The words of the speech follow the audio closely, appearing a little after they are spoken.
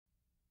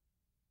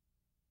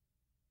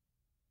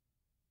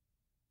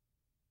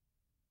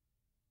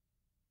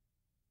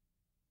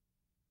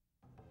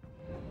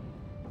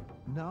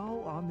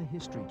Now on the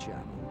History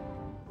Channel,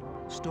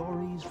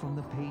 stories from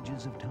the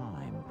pages of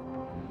time.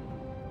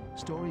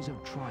 Stories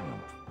of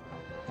triumph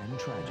and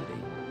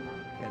tragedy,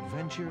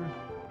 adventure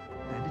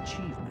and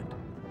achievement,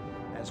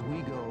 as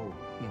we go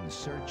in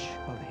search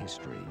of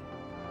history.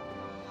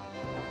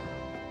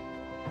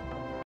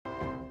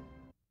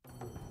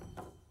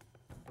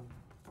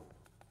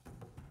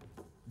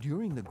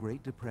 During the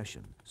Great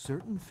Depression,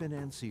 certain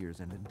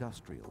financiers and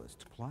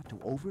industrialists plot to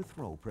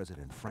overthrow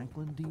President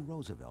Franklin D.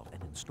 Roosevelt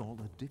and install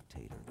a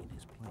dictator in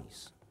his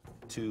place.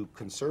 To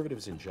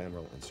conservatives in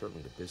general, and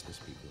certainly to business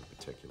people in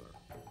particular,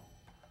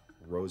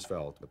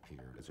 Roosevelt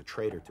appeared as a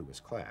traitor to his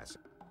class.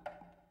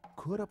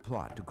 Could a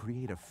plot to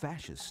create a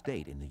fascist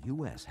state in the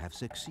U.S. have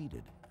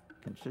succeeded?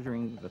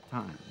 Considering the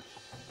times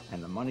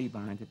and the money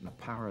behind it and the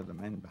power of the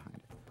men behind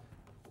it,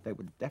 they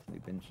would definitely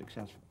have been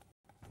successful.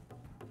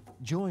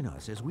 Join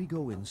us as we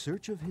go in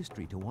search of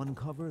history to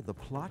uncover the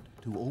plot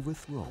to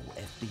overthrow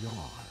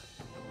FDR.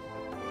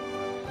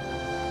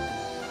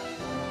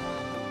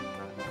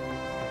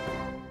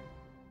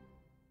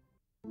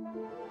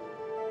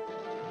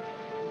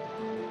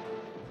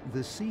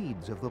 The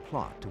seeds of the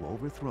plot to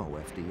overthrow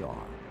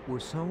FDR were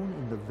sown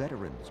in the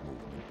veterans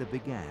movement that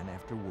began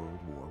after World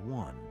War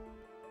I.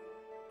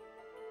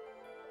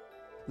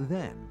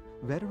 Then,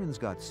 veterans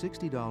got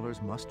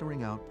 $60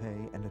 mustering out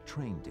pay and a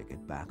train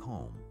ticket back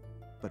home,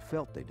 but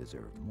felt they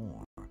deserved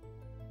more.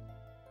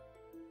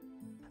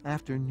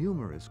 After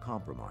numerous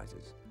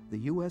compromises, the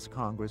U.S.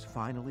 Congress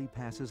finally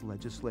passes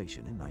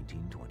legislation in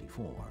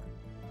 1924.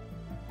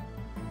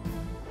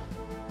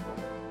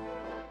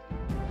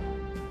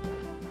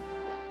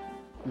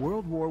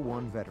 World War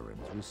I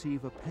veterans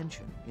receive a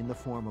pension in the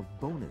form of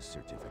bonus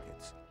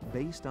certificates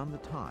based on the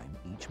time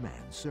each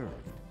man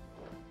served.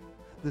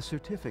 The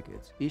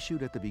certificates,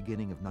 issued at the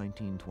beginning of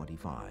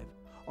 1925,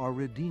 are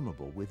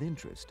redeemable with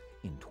interest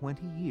in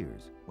 20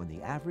 years, when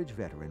the average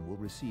veteran will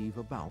receive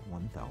about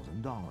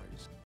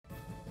 $1,000.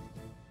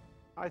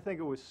 I think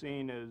it was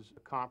seen as a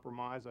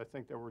compromise. I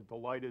think they were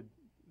delighted,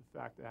 in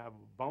fact, to have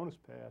a bonus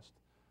passed.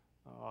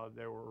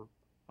 They were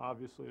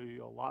obviously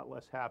a lot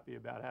less happy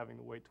about having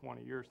to wait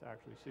 20 years to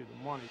actually see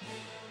the money.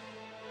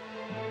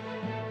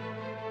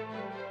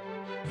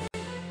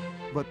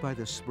 But by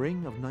the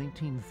spring of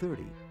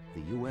 1930,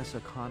 the U.S.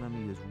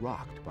 economy is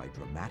rocked by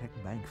dramatic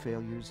bank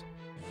failures,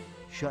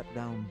 shut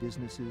down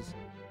businesses,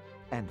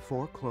 and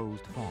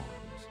foreclosed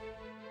farms.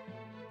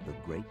 The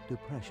Great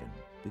Depression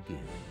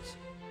begins.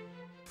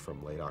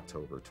 From late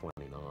October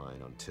 29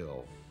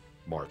 until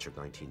March of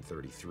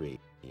 1933,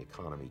 the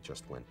economy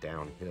just went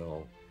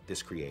downhill.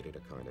 This created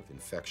a kind of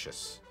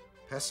infectious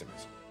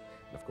pessimism.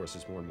 And of course,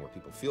 as more and more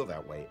people feel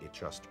that way, it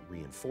just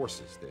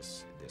reinforces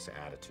this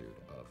attitude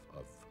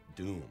of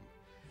doom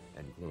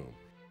and gloom.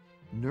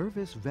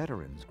 Nervous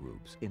veterans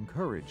groups,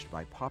 encouraged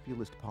by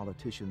populist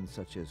politicians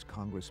such as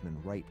Congressman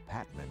Wright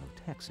Patman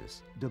of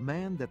Texas,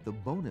 demand that the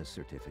bonus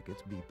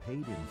certificates be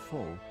paid in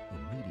full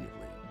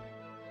immediately.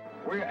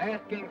 We're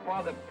asking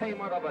for the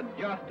payment of a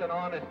just and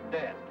honest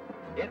debt.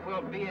 It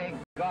will be a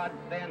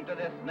godsend to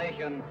this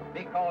nation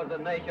because the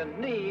nation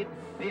needs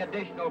the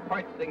additional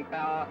purchasing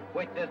power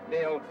which this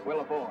bill will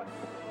afford.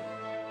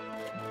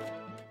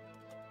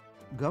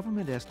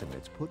 Government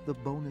estimates put the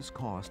bonus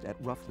cost at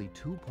roughly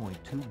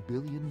 $2.2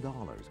 billion,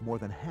 more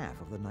than half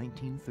of the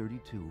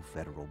 1932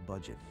 federal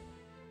budget.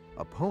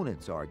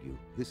 Opponents argue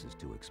this is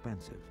too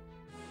expensive.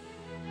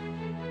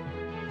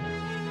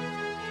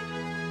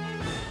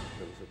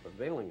 There was a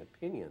prevailing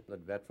opinion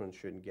that veterans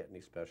shouldn't get any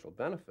special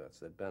benefits,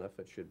 that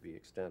benefits should be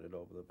extended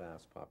over the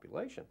vast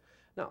population.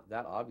 Now,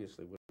 that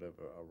obviously would have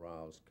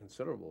aroused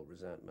considerable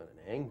resentment and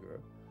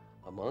anger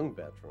among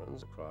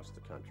veterans across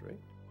the country.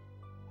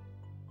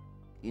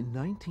 In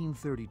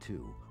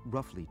 1932,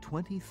 roughly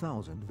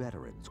 20,000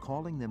 veterans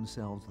calling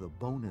themselves the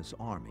Bonus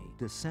Army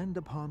descend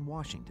upon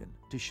Washington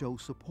to show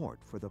support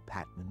for the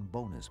Patman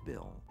bonus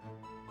bill.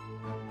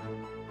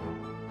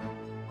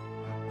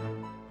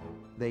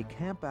 They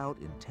camp out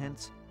in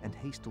tents and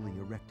hastily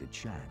erected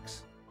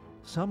shacks.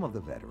 Some of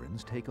the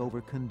veterans take over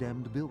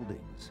condemned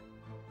buildings.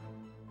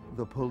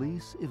 The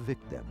police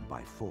evict them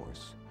by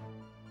force.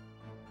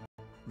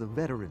 The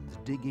veterans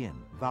dig in,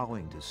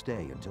 vowing to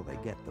stay until they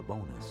get the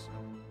bonus.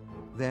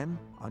 Then,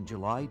 on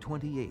July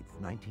 28,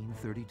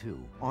 1932,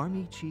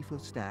 Army Chief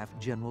of Staff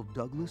General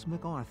Douglas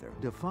MacArthur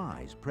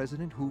defies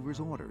President Hoover's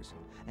orders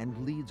and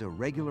leads a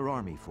regular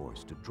Army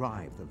force to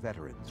drive the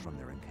veterans from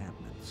their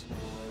encampments.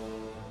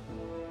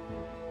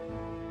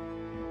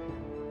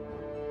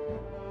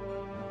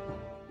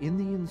 In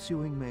the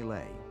ensuing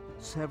melee,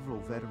 several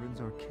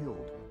veterans are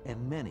killed,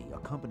 and many,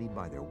 accompanied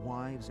by their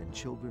wives and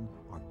children,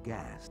 are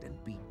gassed and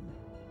beaten.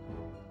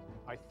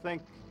 I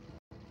think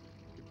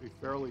it could be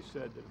fairly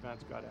said that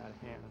events got out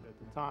of hand. At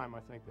the time, I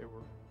think they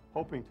were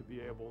hoping to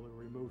be able to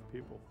remove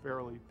people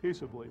fairly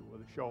peaceably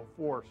with a show of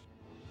force.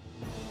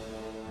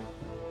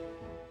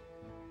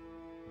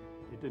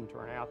 It didn't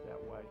turn out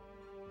that way.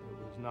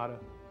 It was not a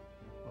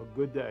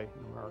good day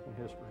in American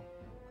history.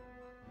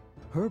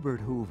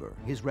 Herbert Hoover,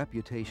 his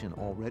reputation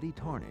already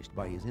tarnished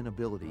by his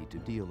inability to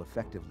deal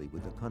effectively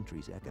with the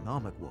country's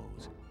economic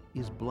woes,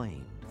 is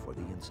blamed for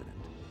the incident.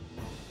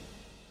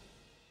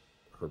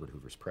 Herbert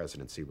Hoover's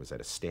presidency was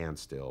at a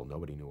standstill.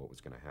 Nobody knew what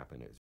was going to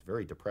happen. It was a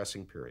very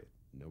depressing period.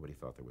 Nobody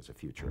thought there was a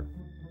future.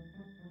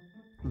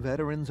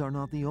 Veterans are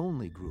not the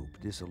only group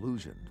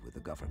disillusioned with the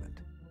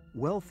government.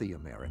 Wealthy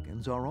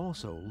Americans are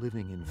also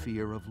living in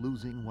fear of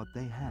losing what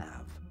they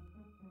have.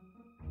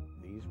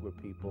 These were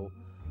people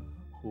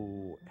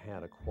who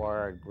had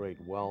acquired great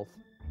wealth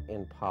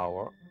and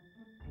power.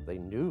 They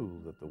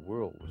knew that the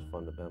world was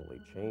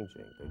fundamentally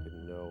changing. They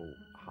didn't know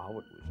how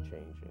it was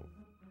changing.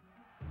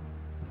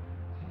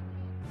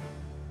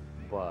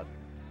 But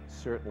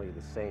certainly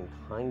the same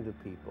kind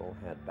of people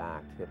had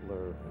backed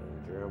Hitler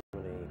in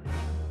Germany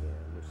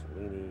and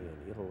Mussolini in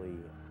Italy.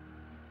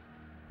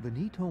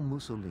 Benito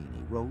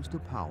Mussolini rose to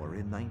power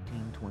in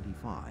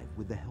 1925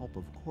 with the help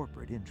of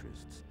corporate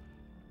interests.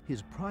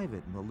 His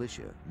private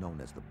militia, known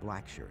as the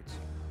Black Shirts,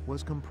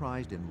 was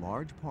comprised in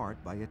large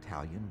part by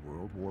Italian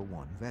World War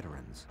I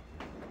veterans.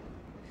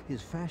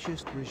 His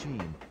fascist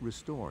regime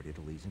restored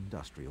Italy's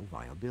industrial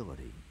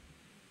viability.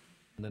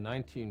 In the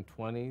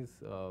 1920s,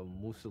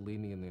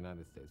 Mussolini in the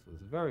United States was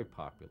very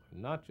popular,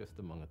 not just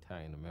among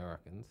Italian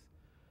Americans,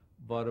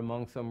 but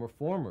among some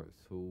reformers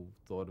who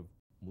thought of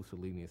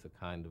Mussolini as a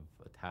kind of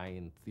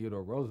Italian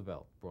Theodore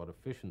Roosevelt, brought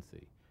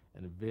efficiency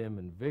and vim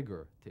and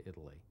vigor to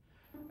Italy.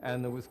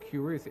 And there was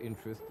curious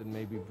interest in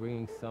maybe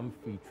bringing some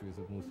features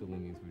of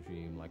Mussolini's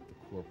regime, like the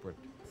corporate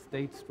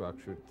state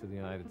structure, to the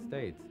United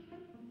States.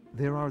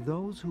 There are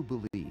those who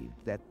believe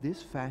that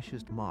this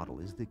fascist model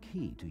is the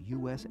key to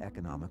U.S.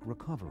 economic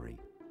recovery.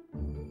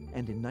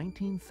 And in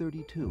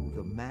 1932,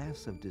 the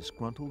mass of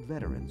disgruntled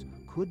veterans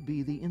could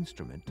be the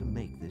instrument to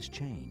make this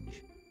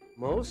change.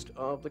 Most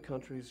of the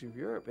countries of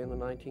Europe in the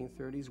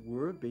 1930s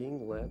were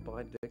being led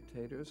by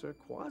dictators or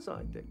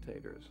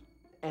quasi-dictators.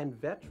 And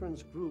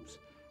veterans groups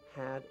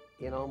had,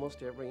 in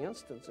almost every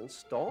instance,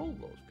 installed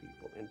those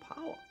people in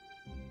power.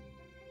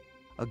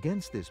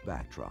 Against this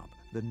backdrop,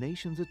 the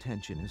nation's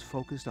attention is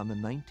focused on the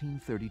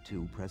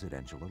 1932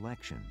 presidential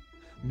election.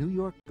 New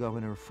York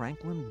Governor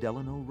Franklin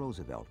Delano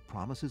Roosevelt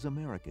promises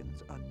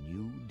Americans a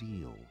New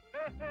Deal.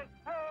 This is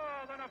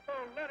more than a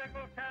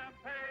political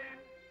campaign.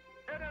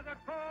 It is a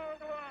call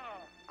to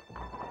arms.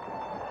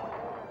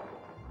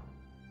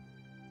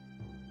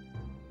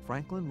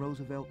 Franklin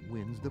Roosevelt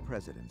wins the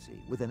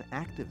presidency with an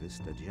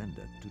activist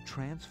agenda to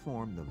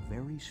transform the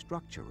very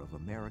structure of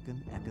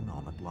American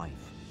economic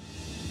life.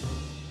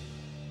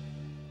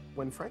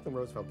 When Franklin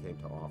Roosevelt came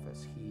to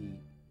office, he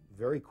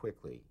very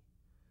quickly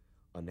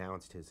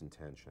announced his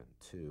intention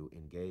to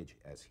engage,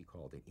 as he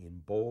called it,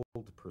 in bold,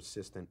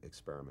 persistent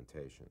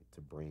experimentation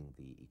to bring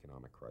the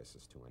economic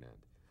crisis to an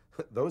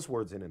end. Those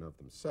words in and of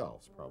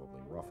themselves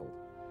probably ruffled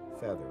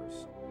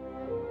feathers.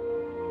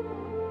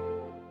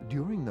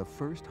 During the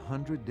first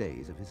 100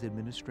 days of his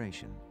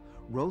administration,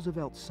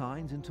 Roosevelt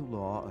signs into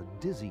law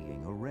a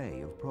dizzying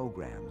array of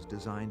programs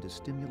designed to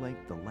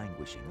stimulate the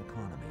languishing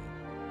economy.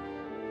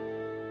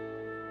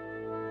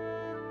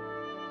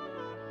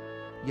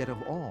 Yet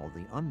of all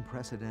the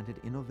unprecedented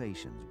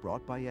innovations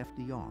brought by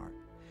FDR,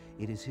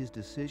 it is his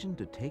decision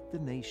to take the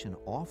nation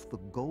off the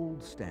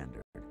gold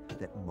standard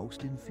that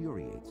most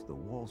infuriates the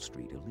Wall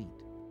Street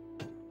elite.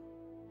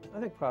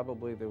 I think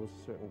probably there was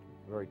a certain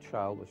very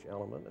childish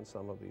element in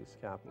some of these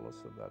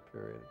capitalists of that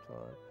period of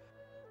time.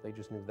 They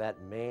just knew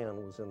that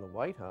man was in the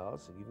White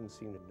House and he didn't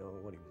seem to know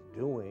what he was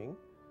doing.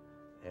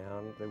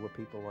 And there were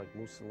people like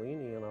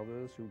Mussolini and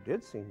others who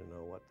did seem to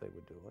know what they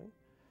were doing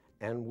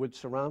and would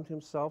surround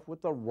himself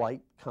with the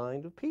right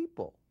kind of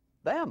people,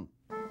 them.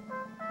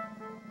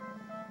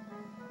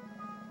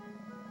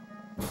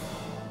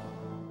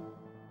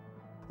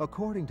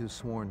 According to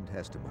sworn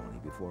testimony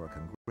before a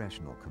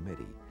congressional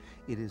committee,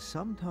 it is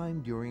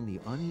sometime during the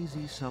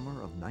uneasy summer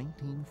of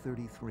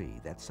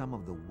 1933 that some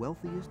of the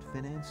wealthiest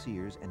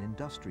financiers and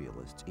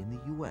industrialists in the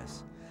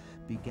U.S.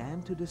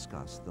 began to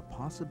discuss the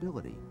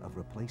possibility of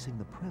replacing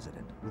the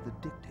president with a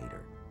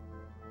dictator.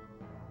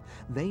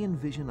 They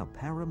envision a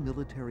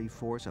paramilitary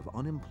force of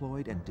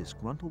unemployed and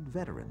disgruntled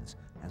veterans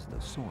as the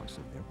source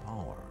of their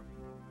power.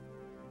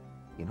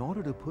 In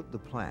order to put the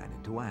plan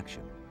into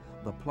action,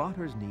 the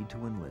plotters need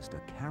to enlist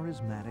a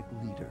charismatic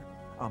leader,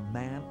 a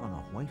man on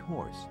a white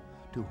horse,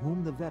 to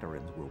whom the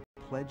veterans will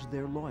pledge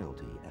their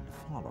loyalty and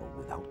follow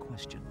without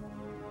question.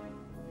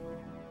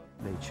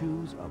 They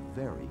choose a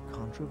very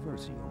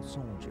controversial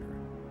soldier.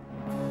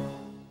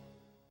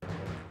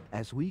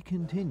 As we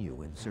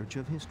continue in search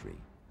of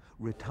history,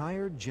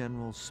 retired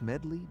General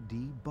Smedley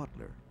D.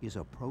 Butler is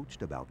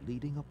approached about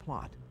leading a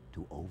plot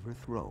to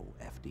overthrow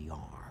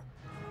FDR.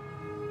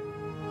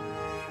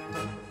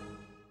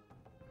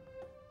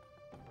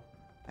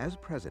 As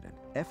president,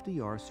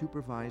 FDR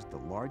supervised the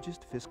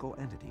largest fiscal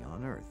entity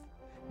on earth,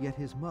 yet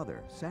his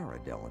mother, Sarah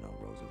Delano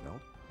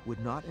Roosevelt,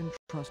 would not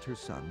entrust her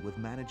son with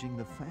managing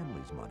the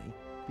family's money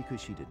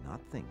because she did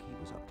not think he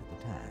was up to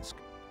the task.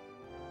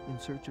 In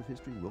Search of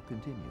History will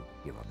continue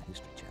here on the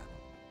History Channel.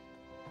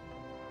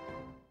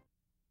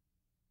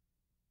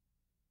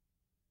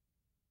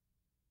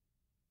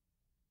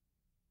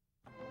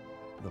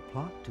 The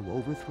Plot to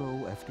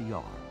Overthrow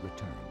FDR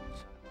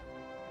returns.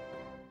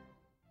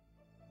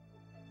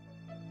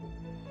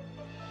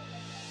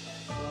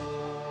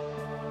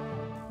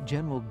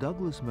 General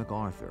Douglas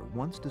MacArthur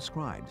once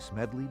described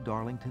Smedley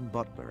Darlington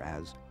Butler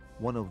as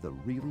one of the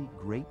really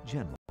great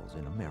generals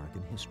in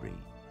American history.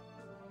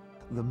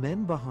 The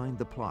men behind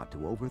the plot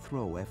to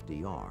overthrow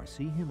FDR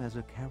see him as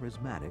a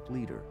charismatic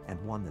leader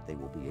and one that they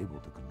will be able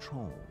to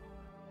control.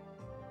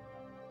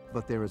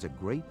 But there is a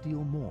great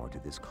deal more to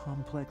this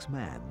complex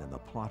man than the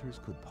plotters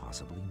could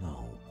possibly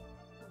know.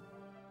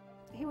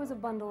 He was a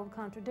bundle of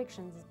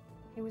contradictions.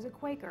 He was a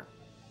Quaker,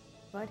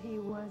 but he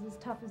was as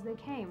tough as they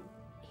came.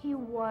 He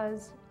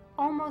was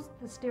almost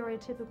the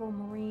stereotypical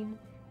Marine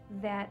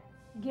that,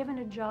 given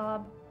a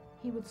job,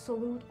 he would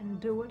salute and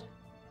do it,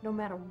 no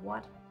matter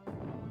what.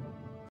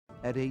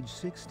 At age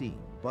 16,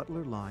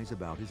 Butler lies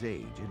about his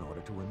age in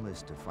order to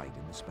enlist to fight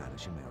in the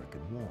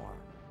Spanish-American War.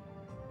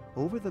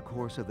 Over the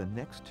course of the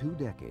next 2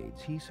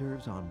 decades, he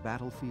serves on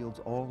battlefields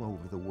all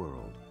over the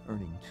world,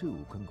 earning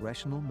 2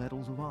 Congressional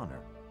Medals of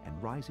Honor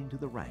and rising to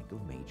the rank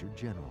of Major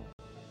General.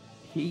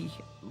 He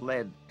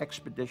led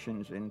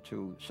expeditions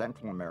into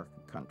Central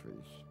American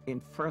countries in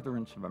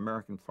furtherance of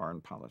American foreign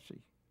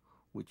policy,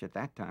 which at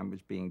that time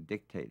was being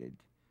dictated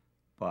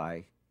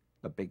by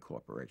the big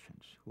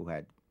corporations who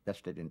had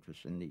vested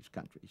interests in these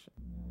countries.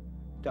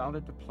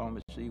 Dollar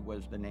diplomacy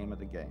was the name of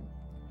the game,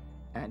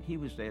 and he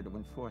was there to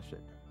enforce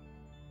it.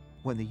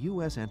 When the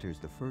U.S. enters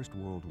the First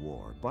World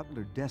War,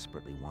 Butler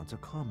desperately wants a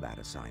combat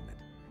assignment.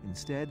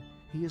 Instead,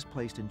 he is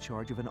placed in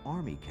charge of an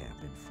army camp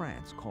in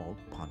France called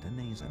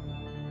Pont-à-Mousson.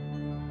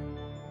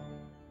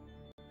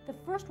 The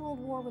First World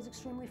War was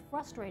extremely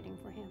frustrating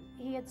for him.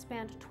 He had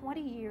spent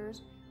 20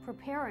 years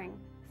preparing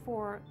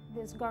for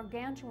this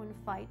gargantuan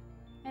fight,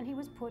 and he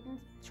was put in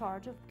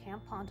charge of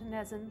Camp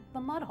Pont-à-Mousson, the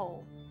mud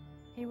hole.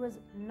 He was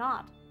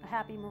not a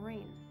happy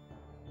Marine.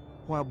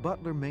 While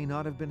Butler may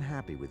not have been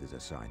happy with his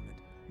assignment,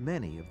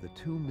 many of the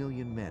 2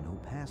 million men who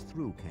passed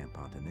through Camp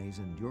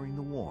Pont-à-Mousson during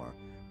the war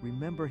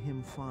remember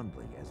him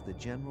fondly as the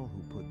general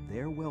who put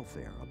their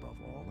welfare above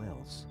all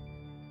else.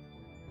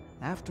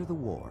 After the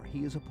war,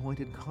 he is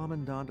appointed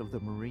commandant of the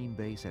Marine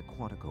base at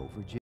Quantico,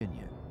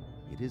 Virginia.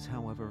 It is,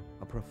 however,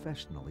 a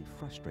professionally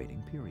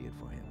frustrating period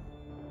for him.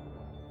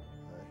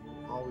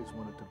 He always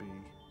wanted to be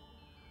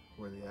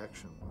where the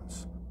action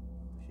was.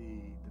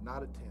 He did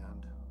not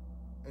attend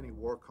any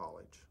war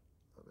college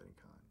of any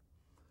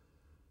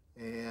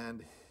kind.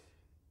 And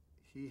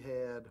he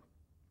had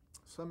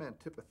some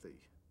antipathy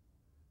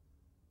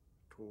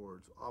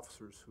towards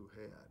officers who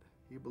had.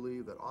 He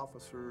believed that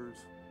officers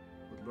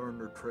would learn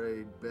their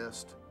trade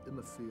best in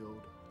the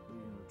field,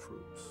 leading the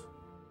troops.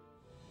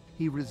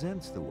 He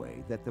resents the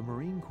way that the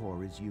Marine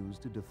Corps is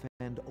used to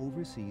defend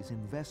overseas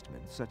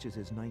investments, such as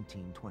his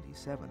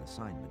 1927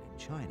 assignment in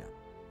China,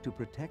 to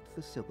protect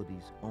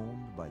facilities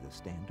owned by the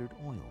Standard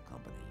Oil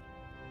Company.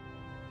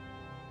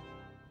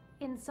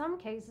 In some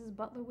cases,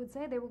 Butler would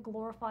say they were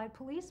glorified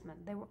policemen.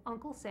 They were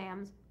Uncle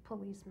Sam's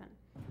policemen.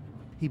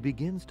 He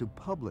begins to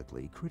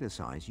publicly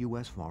criticize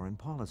U.S. foreign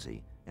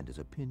policy, and his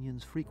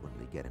opinions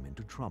frequently get him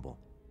into trouble.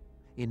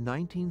 In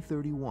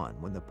 1931,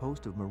 when the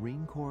post of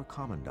Marine Corps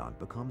Commandant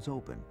becomes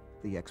open,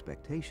 the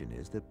expectation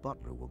is that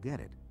Butler will get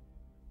it,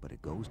 but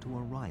it goes to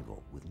a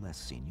rival with less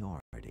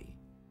seniority.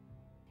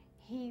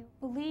 He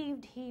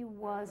believed he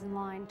was in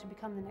line to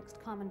become the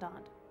next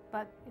commandant,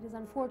 but it is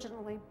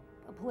unfortunately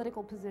a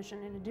political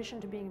position in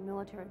addition to being a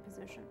military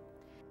position.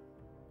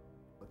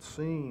 It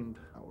seemed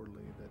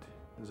outwardly that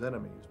his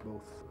enemies,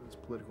 both his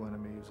political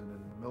enemies and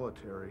in the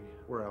military,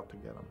 were out to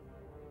get him.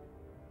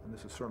 And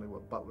this is certainly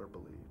what Butler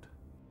believed.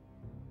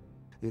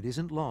 It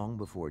isn't long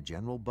before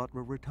General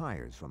Butler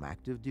retires from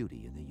active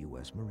duty in the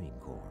U.S. Marine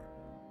Corps.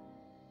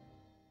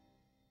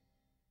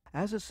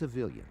 As a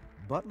civilian,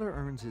 Butler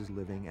earns his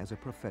living as a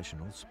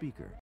professional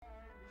speaker.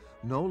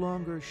 No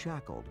longer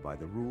shackled by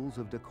the rules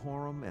of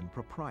decorum and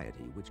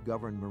propriety which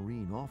govern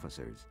Marine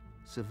officers,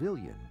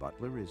 civilian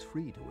Butler is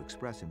free to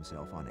express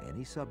himself on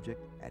any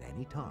subject, at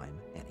any time,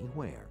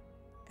 anywhere,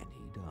 and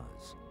he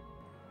does.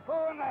 Who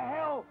in the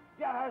hell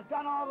has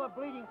done all the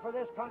bleeding for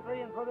this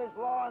country and for this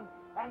law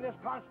and this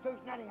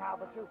Constitution anyhow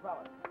but you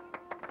fellas?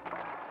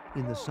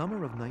 In the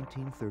summer of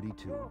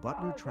 1932,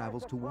 Butler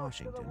travels to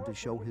Washington to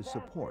show his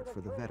support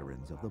for the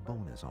veterans of the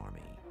Bonus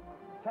Army.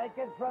 Take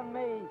it from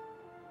me,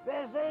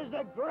 this is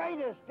the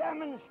greatest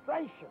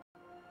demonstration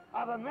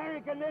of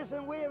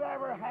Americanism we have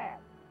ever had.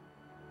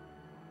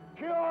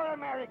 Pure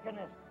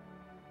Americanism.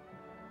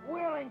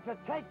 Willing to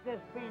take this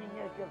beating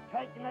as you've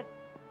taken it.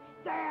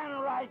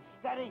 Stand right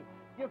steady.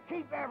 You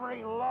keep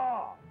every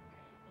law.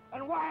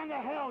 And why in the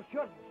hell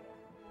shouldn't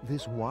you?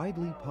 This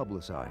widely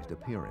publicized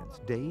appearance,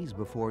 days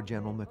before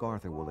General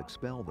MacArthur will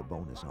expel the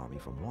Bonus Army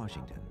from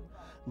Washington,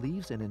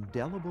 leaves an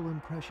indelible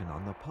impression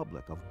on the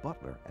public of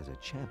Butler as a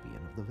champion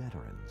of the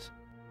veterans.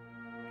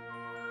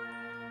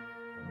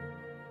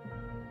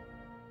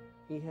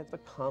 He had the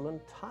common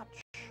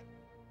touch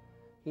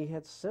He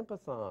had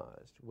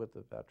sympathized with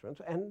the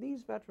veterans, and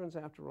these veterans,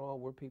 after all,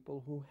 were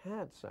people who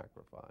had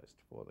sacrificed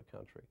for the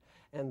country,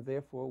 and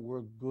therefore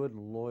were good,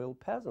 loyal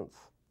peasants.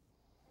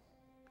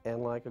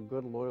 And like a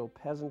good, loyal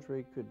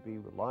peasantry could be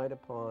relied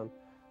upon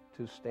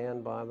to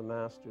stand by the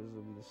masters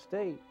of the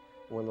estate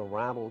when the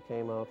rabble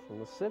came out from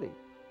the city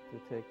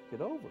to take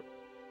it over.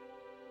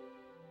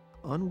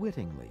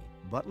 Unwittingly,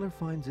 Butler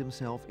finds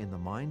himself in the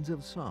minds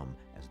of some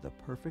as the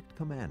perfect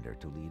commander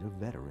to lead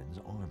a veterans'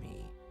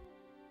 army.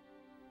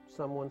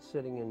 Someone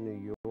sitting in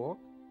New York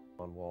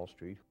on Wall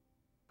Street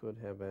could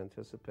have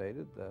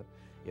anticipated that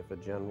if a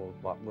General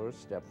Butler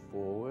stepped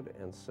forward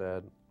and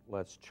said,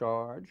 let's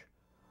charge,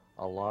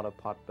 a lot of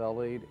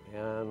pot-bellied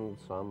and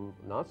some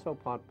not so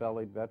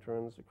pot-bellied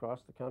veterans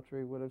across the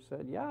country would have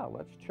said, yeah,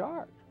 let's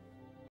charge.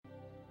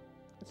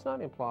 It's not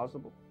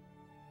implausible.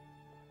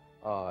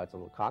 It's a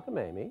little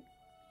cockamamie,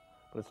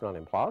 but it's not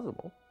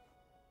implausible.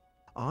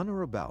 On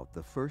or about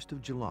the 1st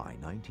of July,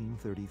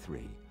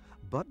 1933,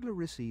 Butler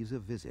receives a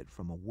visit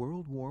from a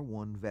World War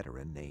I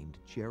veteran named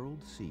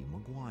Gerald C.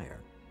 McGuire.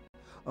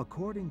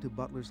 According to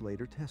Butler's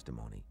later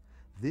testimony,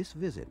 this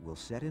visit will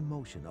set in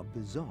motion a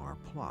bizarre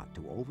plot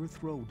to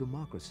overthrow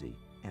democracy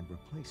and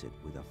replace it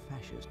with a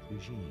fascist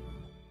regime.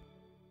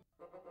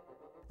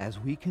 As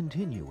we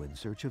continue in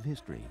search of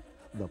history,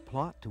 the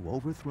plot to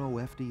overthrow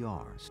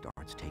FDR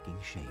starts taking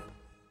shape.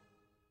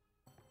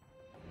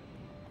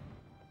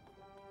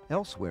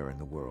 Elsewhere in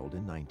the world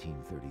in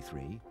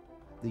 1933,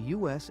 the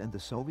U.S. and the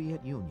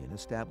Soviet Union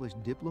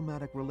established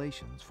diplomatic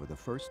relations for the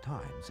first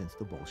time since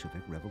the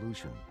Bolshevik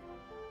Revolution.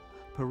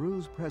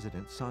 Peru's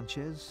President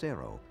Sanchez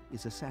Cerro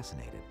is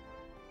assassinated,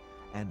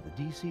 and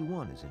the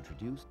DC-1 is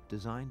introduced,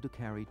 designed to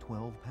carry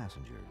 12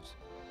 passengers.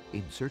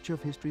 In Search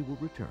of History will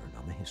return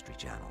on the History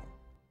Channel.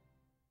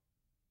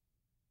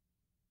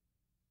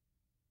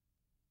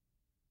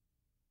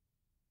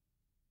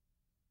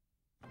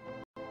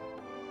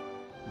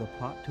 The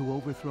plot to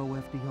overthrow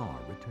FDR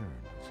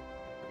returns.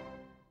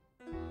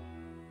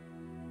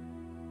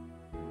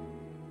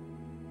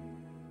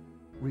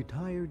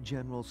 Retired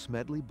General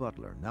Smedley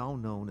Butler, now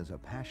known as a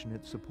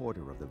passionate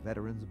supporter of the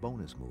Veterans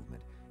Bonus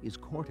Movement, is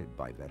courted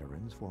by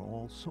veterans for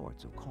all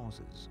sorts of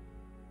causes.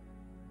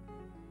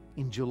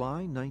 In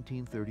July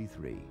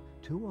 1933,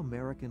 two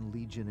American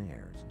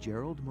Legionnaires,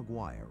 Gerald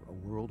McGuire, a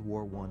World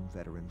War I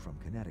veteran from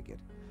Connecticut,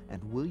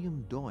 and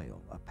William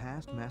Doyle, a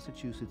past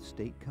Massachusetts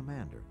state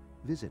commander,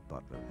 visit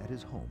Butler at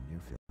his home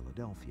near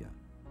Philadelphia.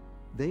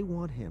 They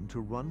want him to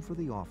run for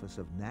the office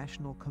of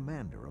National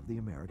Commander of the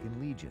American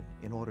Legion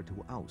in order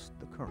to oust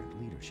the current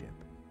leadership.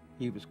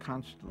 He was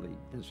constantly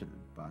visited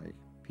by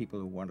people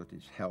who wanted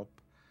his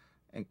help,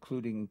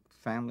 including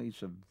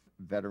families of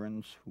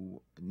veterans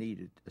who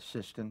needed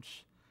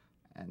assistance,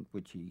 and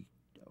which he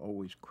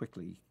always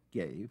quickly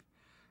gave.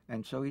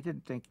 And so he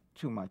didn't think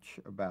too much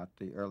about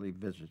the early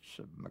visits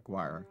of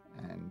McGuire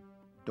and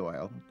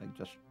Doyle. They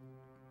just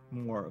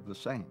more of the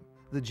same.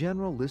 The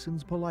general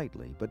listens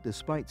politely, but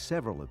despite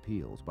several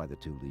appeals by the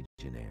two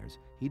Legionnaires,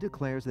 he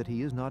declares that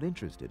he is not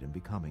interested in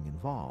becoming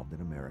involved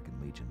in American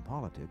Legion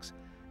politics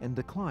and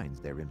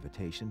declines their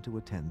invitation to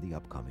attend the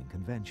upcoming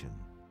convention.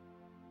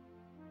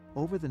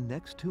 Over the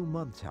next 2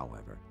 months,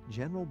 however,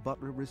 General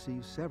Butler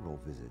receives several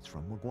visits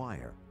from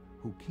McGuire,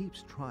 who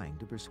keeps trying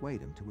to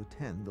persuade him to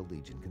attend the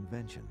Legion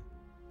convention.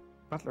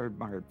 Butler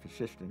admired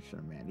persistence in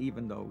a man,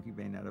 even though he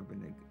may not have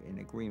been in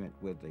agreement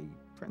with the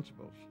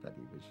principles that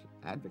he was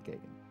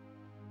advocating.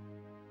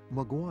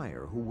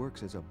 McGuire, who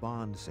works as a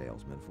bond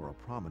salesman for a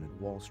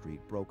prominent Wall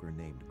Street broker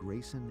named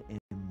Grayson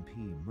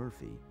M.P.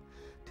 Murphy,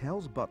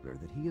 tells Butler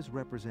that he is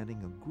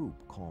representing a group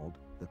called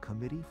the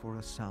Committee for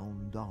a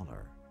Sound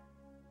Dollar.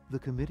 The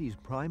committee's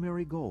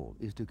primary goal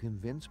is to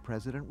convince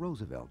President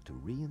Roosevelt to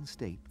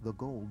reinstate the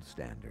gold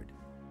standard.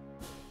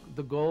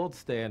 The gold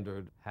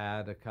standard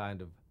had a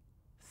kind of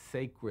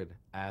sacred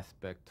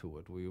aspect to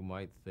it, where you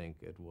might think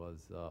it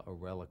was a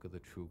relic of the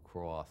True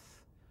Cross.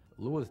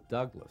 Lewis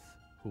Douglas,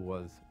 who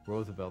was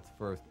Roosevelt's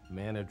first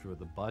manager of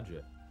the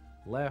budget,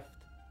 left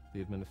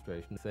the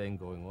administration saying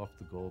going off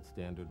the gold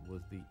standard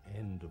was the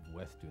end of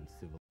Western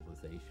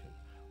civilization.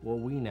 Well,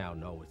 we now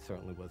know it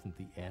certainly wasn't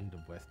the end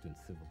of Western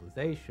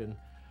civilization,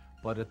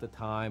 but at the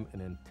time,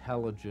 an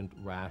intelligent,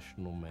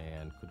 rational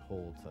man could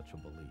hold such a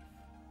belief.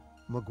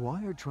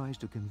 McGuire tries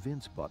to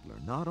convince Butler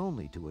not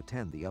only to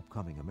attend the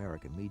upcoming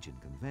American Legion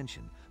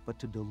convention, but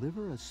to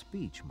deliver a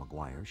speech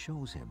McGuire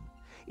shows him.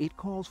 It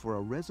calls for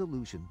a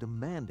resolution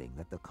demanding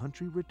that the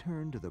country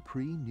return to the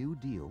pre-New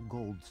Deal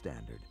gold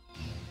standard.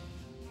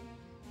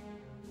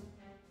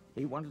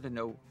 He wanted to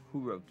know who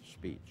wrote the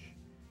speech.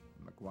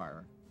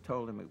 McGuire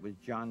told him it was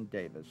John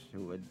Davis,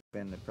 who had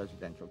been the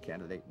presidential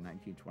candidate in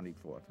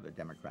 1924 for the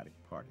Democratic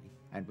Party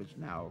and was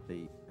now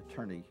the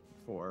attorney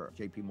for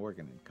J.P.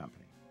 Morgan and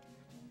Company.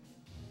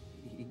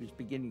 He was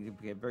beginning to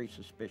get very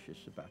suspicious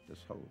about this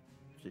whole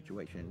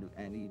situation,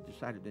 and he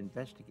decided to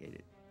investigate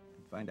it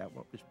and find out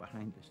what was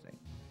behind this thing.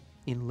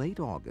 In late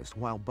August,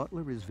 while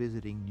Butler is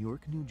visiting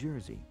Newark, New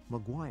Jersey,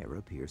 McGuire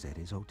appears at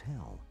his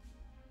hotel.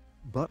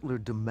 Butler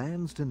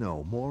demands to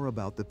know more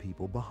about the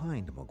people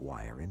behind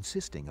McGuire,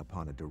 insisting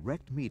upon a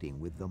direct meeting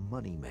with the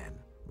money men.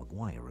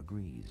 McGuire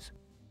agrees.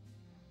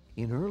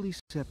 In early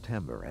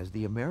September, as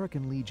the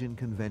American Legion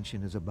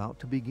Convention is about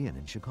to begin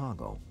in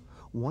Chicago,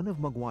 one of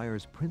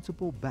McGuire's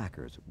principal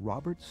backers,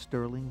 Robert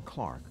Sterling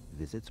Clark,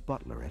 visits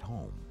Butler at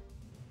home.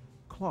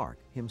 Clark,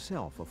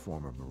 himself a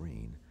former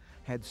Marine,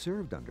 had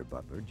served under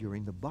Butler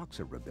during the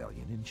Boxer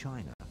Rebellion in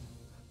China.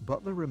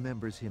 Butler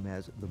remembers him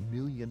as the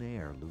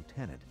millionaire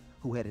lieutenant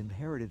who had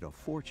inherited a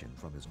fortune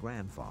from his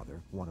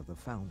grandfather, one of the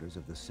founders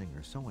of the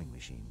Singer Sewing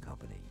Machine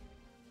Company.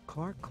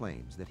 Clark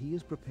claims that he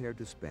is prepared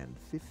to spend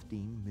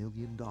 $15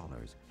 million,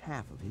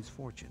 half of his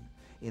fortune,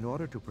 in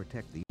order to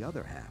protect the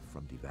other half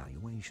from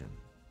devaluation.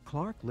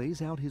 Clark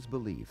lays out his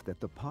belief that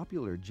the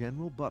popular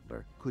General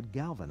Butler could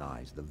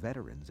galvanize the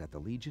veterans at the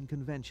Legion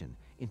Convention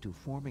into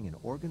forming an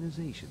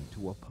organization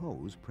to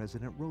oppose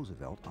President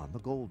Roosevelt on the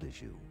gold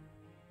issue.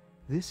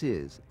 This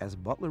is, as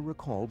Butler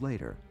recalled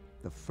later,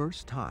 the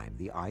first time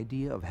the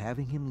idea of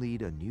having him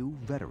lead a new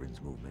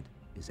veterans movement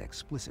is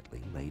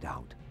explicitly laid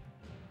out.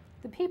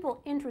 The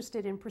people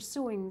interested in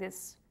pursuing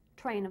this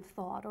train of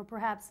thought, or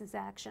perhaps this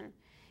action,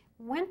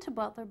 went to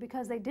Butler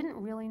because they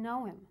didn't really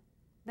know him.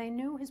 They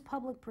knew his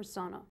public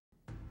persona.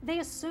 They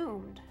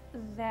assumed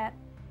that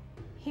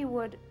he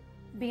would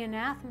be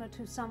anathema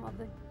to some of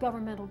the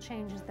governmental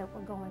changes that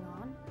were going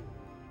on,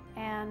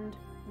 and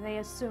they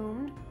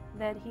assumed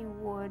that he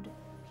would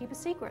keep a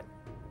secret.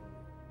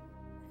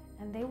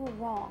 And they were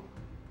wrong.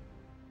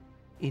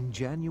 In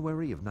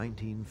January of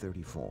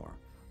 1934,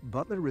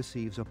 Butler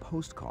receives a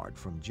postcard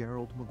from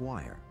Gerald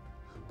McGuire.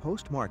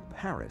 Postmarked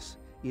Paris,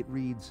 it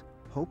reads,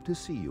 "Hope to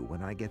see you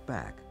when I get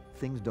back.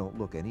 Things don't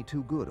look any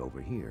too good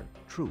over here.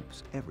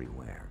 Troops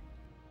everywhere."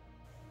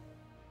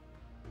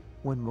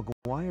 When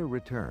McGuire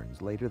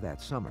returns later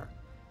that summer,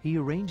 he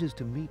arranges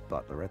to meet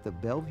Butler at the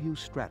Bellevue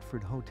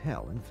Stratford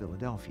Hotel in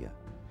Philadelphia.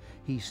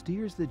 He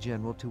steers the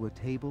general to a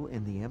table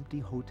in the empty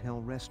hotel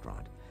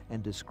restaurant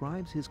and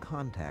describes his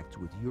contacts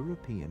with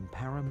European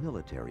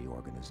paramilitary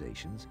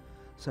organizations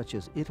such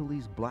as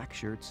Italy's Black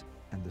Shirts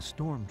and the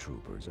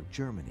Stormtroopers of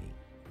Germany.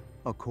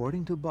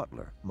 According to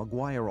Butler,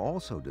 McGuire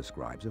also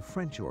describes a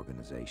French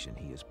organization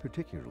he is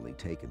particularly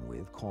taken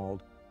with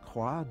called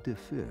Croix de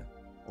Feu,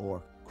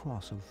 or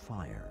Cross of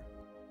Fire.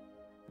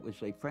 It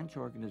was a French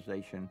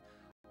organization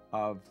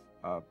of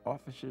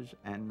officers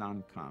and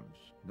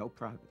non-coms, no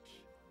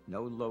privates,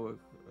 no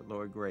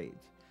lower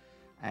grades.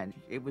 And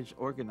it was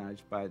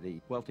organized by the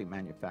wealthy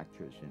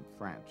manufacturers in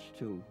France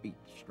to beat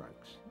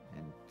strikes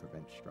and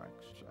prevent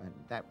strikes. And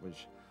that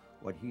was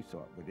what he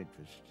thought would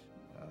interest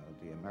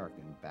the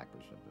American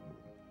backers of the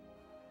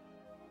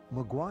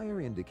movement.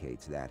 McGuire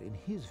indicates that, in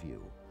his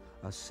view,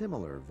 a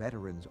similar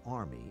veterans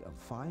army of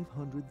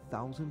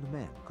 500,000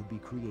 men could be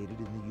created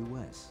in the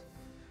U.S.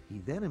 He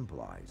then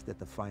implies that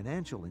the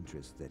financial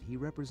interests that he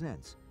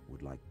represents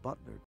would like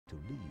Butler to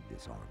lead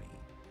this army.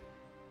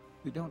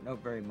 We don't know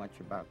very much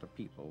about the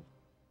people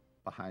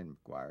behind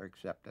McGuire,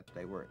 except that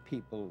they were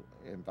people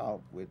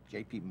involved with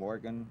J.P.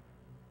 Morgan,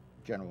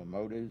 General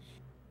Motors,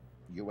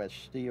 U.S.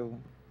 Steel,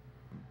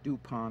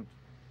 DuPont,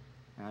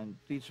 and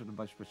these are the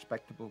most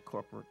respectable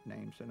corporate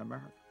names in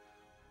America.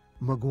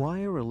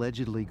 McGuire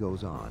allegedly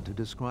goes on to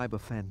describe a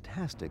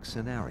fantastic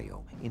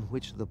scenario in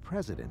which the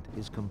president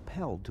is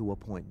compelled to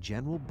appoint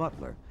General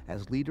Butler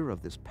as leader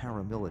of this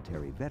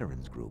paramilitary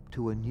veterans group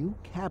to a new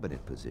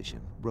cabinet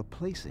position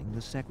replacing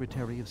the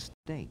Secretary of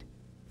State.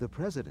 The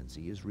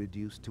presidency is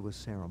reduced to a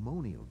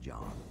ceremonial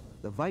job.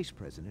 The vice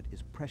president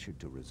is pressured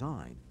to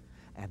resign,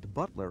 and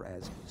Butler,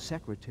 as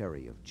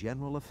Secretary of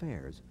General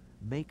Affairs,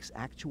 makes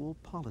actual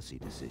policy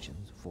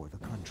decisions for the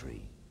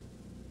country.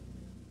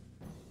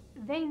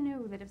 They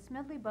knew that if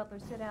Smedley Butler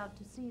set out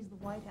to seize the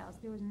White House,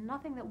 there was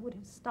nothing that would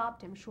have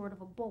stopped him short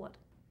of a bullet.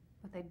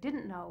 But they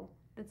didn't know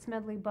that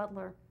Smedley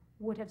Butler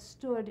would have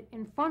stood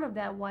in front of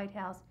that White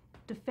House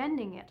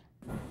defending it.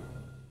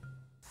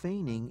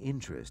 Feigning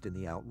interest in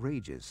the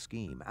outrageous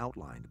scheme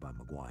outlined by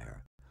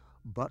McGuire,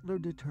 Butler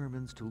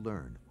determines to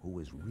learn who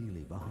is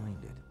really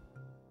behind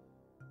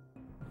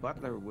it.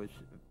 Butler was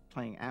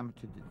playing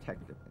amateur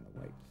detective in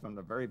a way. From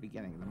the very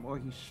beginning, the more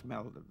he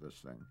smelled of this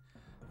thing,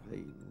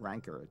 the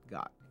ranker it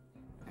got,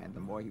 and the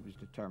more he was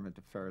determined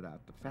to ferret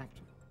out the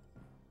facts.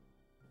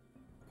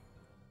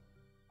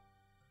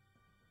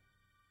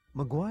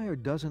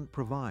 McGuire doesn't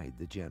provide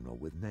the general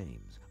with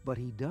names, but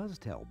he does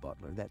tell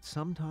Butler that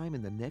sometime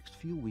in the next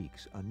few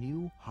weeks, a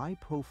new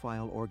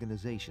high-profile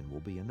organization will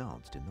be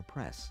announced in the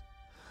press.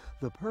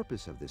 The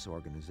purpose of this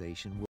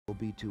organization will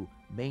be to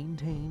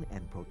maintain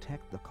and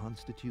protect the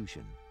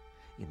Constitution.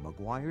 In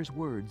McGuire's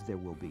words, there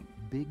will be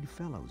big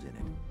fellows in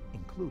it,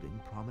 including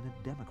prominent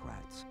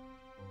Democrats.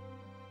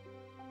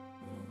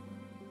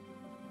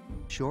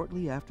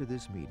 Shortly after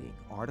this meeting,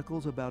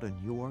 articles about a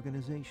new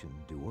organization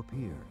do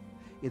appear.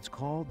 It's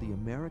called the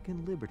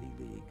American Liberty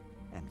League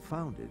and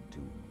founded to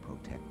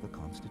protect the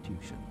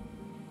Constitution.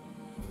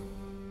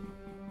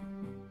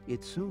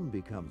 It soon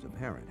becomes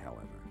apparent,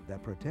 however,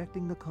 that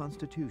protecting the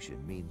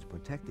Constitution means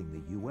protecting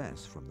the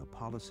U.S. from the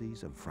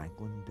policies of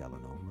Franklin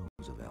Delano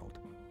Roosevelt.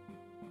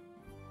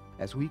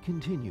 As we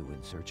continue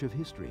in search of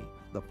history,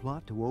 the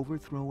plot to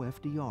overthrow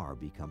FDR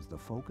becomes the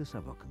focus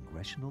of a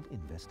congressional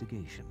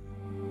investigation.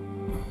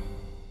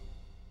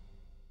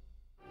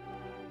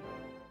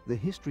 The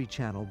History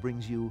Channel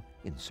brings you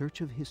In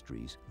Search of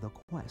History's The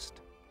Quest.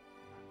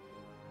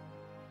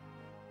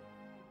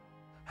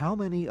 How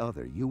many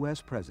other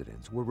U.S.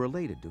 presidents were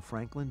related to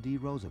Franklin D.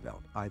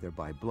 Roosevelt, either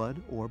by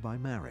blood or by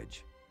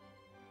marriage?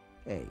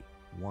 A,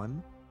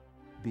 1,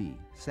 B,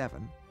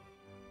 7,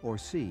 or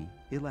C,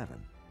 11?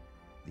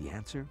 The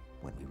answer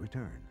when we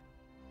return.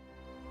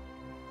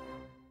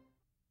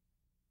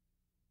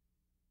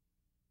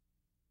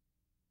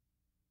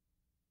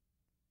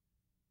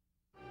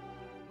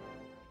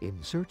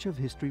 In Search of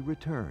History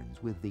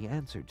returns with the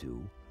answer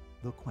to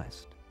The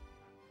Quest.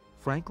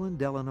 Franklin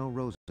Delano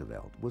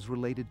Roosevelt was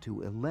related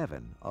to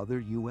 11 other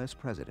U.S.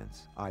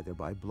 presidents, either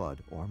by blood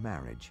or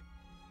marriage.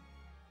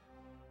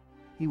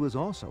 He was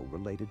also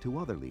related to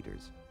other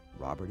leaders,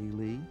 Robert E.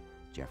 Lee,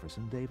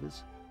 Jefferson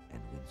Davis,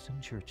 and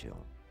Winston Churchill.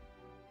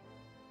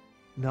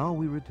 Now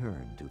we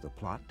return to the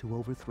plot to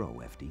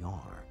overthrow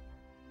FDR.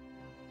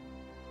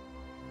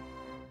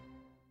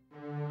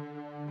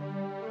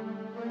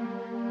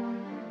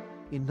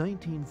 In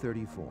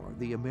 1934,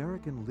 the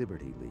American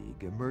Liberty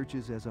League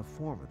emerges as a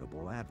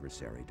formidable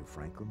adversary to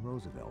Franklin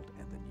Roosevelt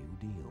and the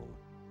New Deal.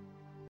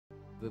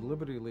 The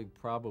Liberty League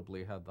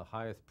probably had the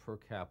highest per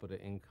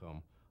capita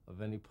income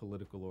of any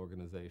political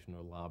organization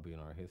or lobby in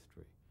our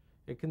history.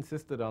 It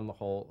consisted on the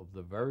whole of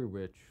the very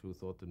rich who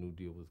thought the New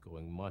Deal was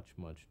going much,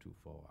 much too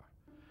far.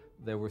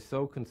 They were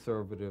so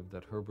conservative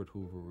that Herbert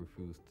Hoover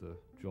refused to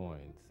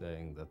join,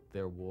 saying that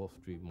their Wall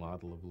Street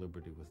model of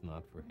liberty was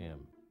not for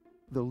him.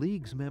 The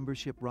League's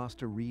membership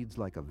roster reads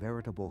like a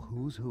veritable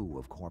who's who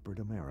of corporate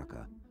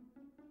America.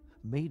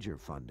 Major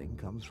funding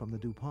comes from the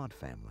DuPont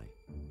family.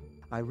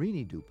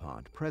 Irene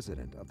DuPont,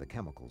 president of the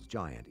chemicals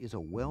giant, is a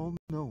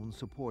well-known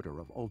supporter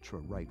of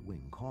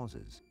ultra-right-wing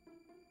causes.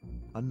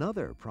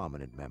 Another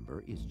prominent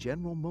member is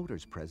General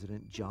Motors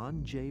President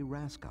John J.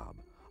 Raskob,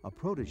 a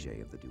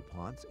protege of the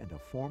DuPonts and a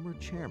former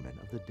chairman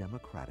of the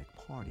Democratic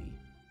Party.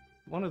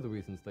 One of the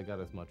reasons they got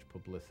as much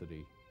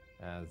publicity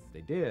as they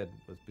did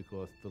was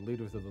because the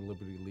leaders of the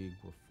Liberty League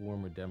were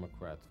former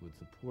Democrats who had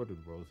supported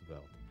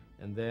Roosevelt,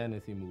 and then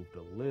as he moved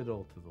a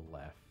little to the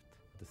left,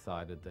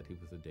 decided that he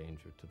was a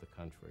danger to the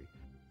country.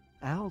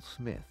 Al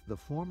Smith, the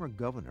former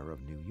governor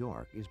of New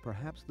York, is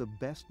perhaps the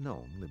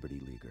best-known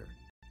Liberty Leaguer.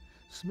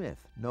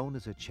 Smith, known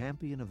as a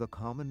champion of the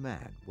common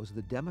man, was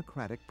the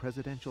Democratic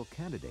presidential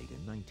candidate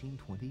in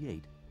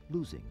 1928,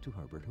 losing to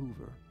Herbert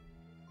Hoover.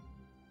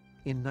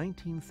 In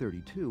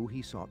 1932,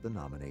 he sought the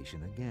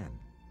nomination again.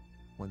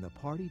 When the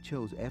party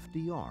chose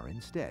FDR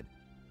instead,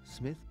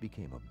 Smith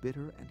became a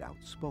bitter and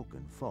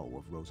outspoken foe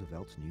of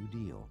Roosevelt's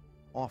New Deal,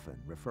 often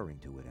referring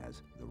to it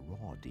as the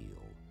Raw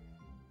Deal.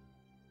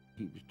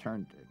 He was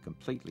turned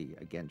completely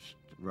against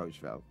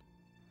Roosevelt.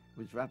 It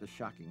was rather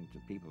shocking to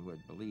people who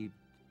had believed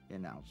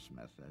in Al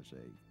Smith as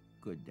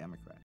a good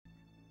Democrat.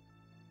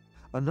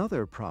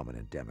 Another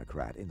prominent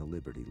Democrat in the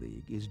Liberty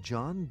League is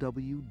John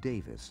W.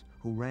 Davis,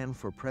 who ran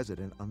for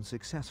president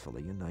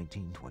unsuccessfully in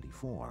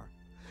 1924.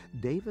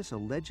 Davis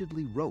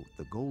allegedly wrote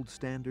the gold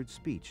standard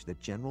speech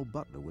that General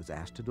Butler was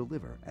asked to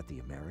deliver at the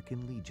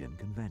American Legion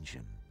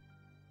Convention.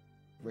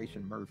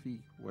 Grayson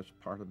Murphy was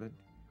part of it.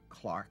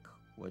 Clark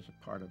was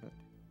a part of it.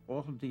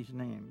 All of these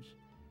names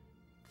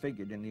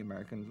figured in the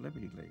American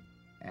Liberty League,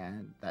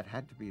 and that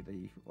had to be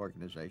the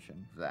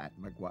organization that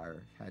McGuire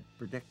had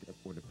predicted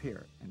would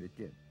appear, and it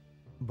did.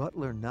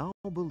 Butler now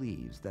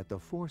believes that the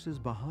forces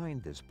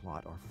behind this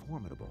plot are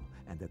formidable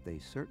and that they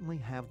certainly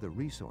have the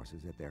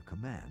resources at their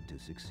command to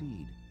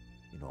succeed.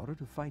 In order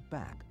to fight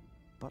back,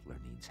 Butler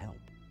needs help.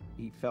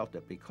 He felt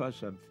that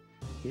because of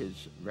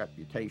his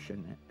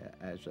reputation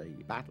as a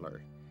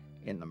battler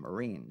in the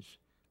Marines,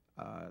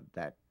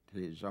 that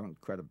his own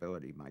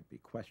credibility might be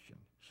questioned.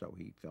 So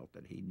he felt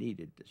that he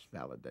needed this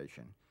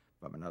validation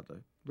from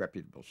another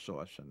reputable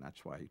source, and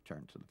that's why he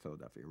turned to the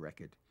Philadelphia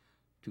Record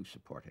to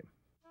support him.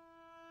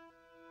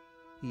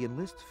 He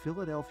enlists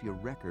Philadelphia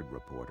Record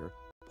reporter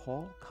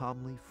Paul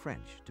Comley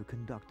French to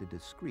conduct a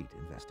discreet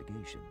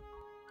investigation.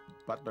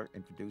 Butler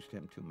introduced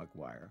him to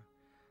McGuire,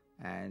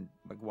 and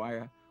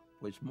McGuire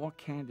was more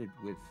candid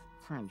with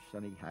French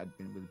than he had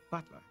been with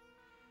Butler.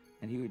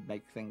 And he would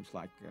make things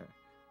like,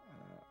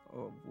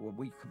 when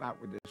we come out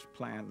with this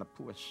plan, the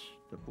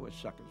poor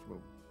suckers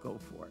will go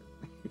for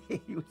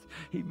it.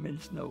 he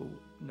minced no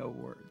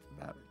words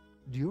about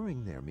it.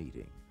 During their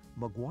meeting,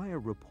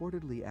 McGuire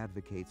reportedly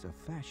advocates a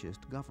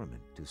fascist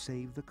government to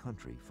save the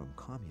country from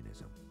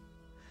communism.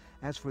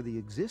 As for the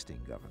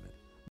existing government,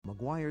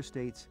 McGuire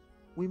states,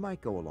 "We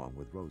might go along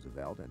with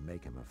Roosevelt and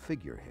make him a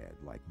figurehead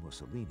like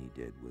Mussolini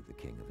did with the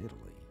King of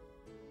Italy."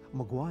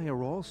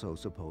 McGuire also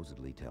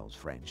supposedly tells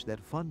French that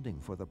funding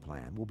for the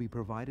plan will be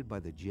provided by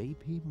the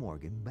J.P.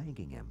 Morgan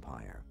banking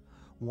empire.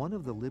 One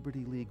of the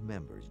Liberty League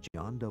members,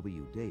 John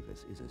W.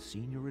 Davis, is a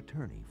senior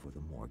attorney for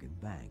the Morgan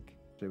Bank.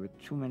 There were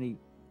too many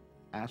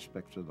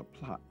aspects of the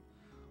plot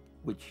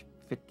which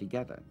fit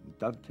together,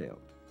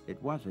 dovetailed.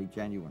 It was a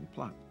genuine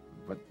plot.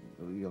 But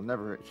you'll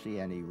never see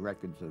any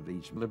records of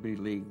these Liberty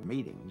League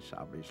meetings,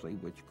 obviously,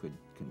 which could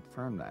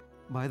confirm that.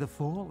 By the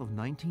fall of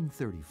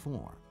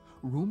 1934,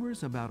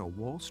 rumors about a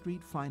Wall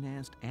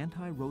Street-financed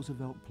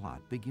anti-Roosevelt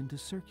plot begin to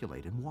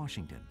circulate in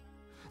Washington.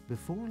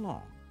 Before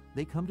long,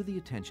 they come to the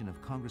attention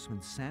of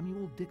Congressman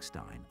Samuel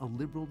Dickstein, a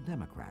liberal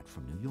Democrat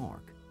from New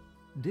York.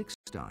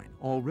 Dickstein,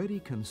 already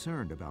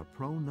concerned about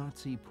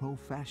pro-Nazi,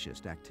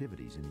 pro-fascist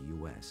activities in the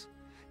U.S.,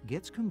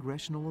 gets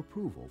congressional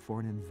approval for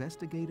an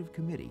investigative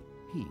committee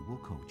he will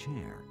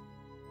co-chair.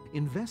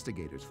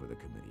 Investigators for the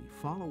committee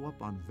follow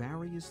up on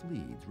various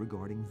leads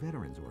regarding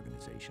veterans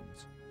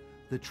organizations.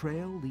 The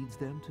trail leads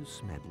them to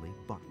Smedley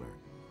Butler.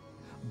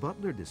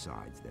 Butler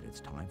decides that it's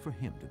time for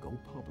him to go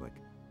public.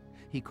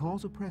 He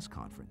calls a press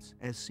conference,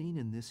 as seen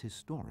in this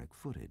historic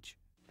footage.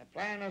 The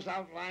plan as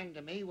outlined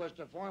to me was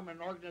to form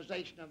an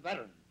organization of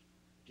veterans,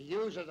 to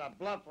use as a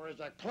bluff or as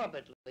a club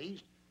at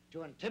least,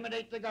 to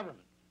intimidate the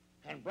government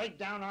and break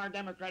down our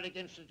democratic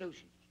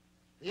institutions.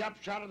 The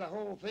upshot of the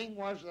whole thing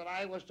was that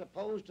I was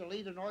supposed to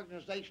lead an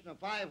organization of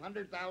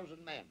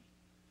 500,000 men,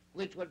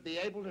 which would be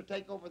able to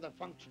take over the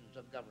functions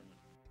of government.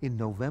 In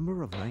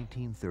November of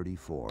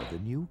 1934, the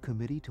new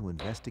Committee to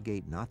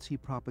Investigate Nazi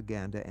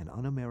Propaganda and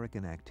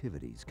Un-American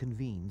Activities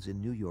convenes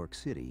in New York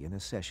City in a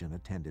session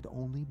attended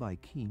only by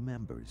key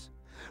members.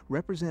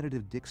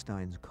 Representative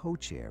Dickstein's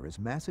co-chair is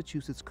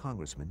Massachusetts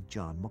Congressman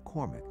John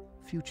McCormick,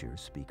 future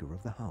Speaker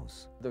of the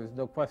House. There's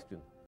no question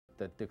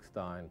that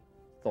Dickstein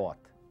thought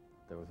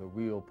there was a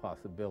real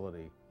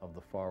possibility of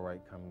the far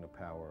right coming to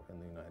power in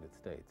the United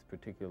States,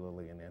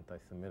 particularly an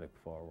anti-Semitic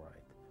far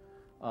right.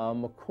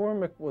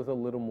 McCormick was a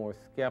little more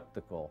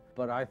skeptical,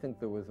 but I think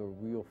there was a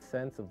real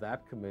sense of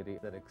that committee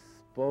that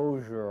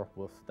exposure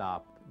will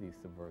stop these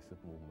subversive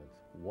movements.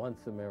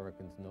 Once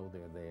Americans know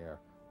they're there,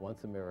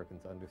 once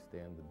Americans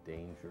understand the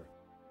danger.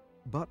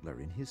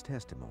 Butler, in his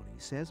testimony,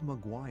 says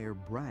McGuire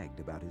bragged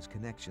about his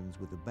connections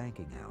with the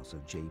banking house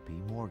of J.P.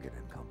 Morgan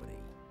and Company.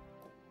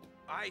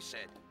 I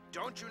said,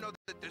 "Don't you know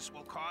that this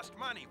will cost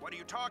money? What are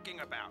you talking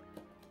about?"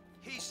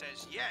 He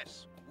says,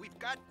 "Yes, we've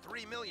got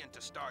 $3 million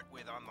to start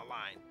with on the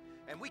line,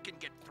 and we can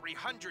get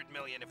 $300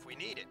 million if we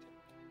need it."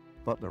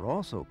 Butler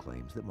also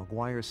claims that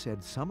McGuire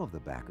said some of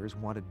the backers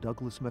wanted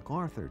Douglas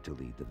MacArthur to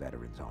lead the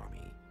Veterans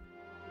Army.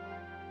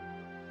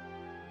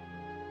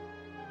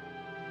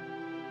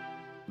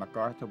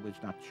 MacArthur was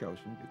not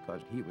chosen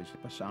because he was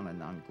persona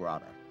non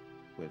grata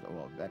with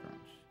all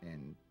veterans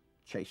in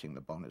chasing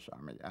the bonus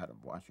army out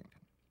of Washington.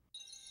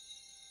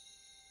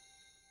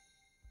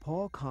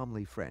 Paul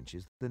Comley French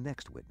is the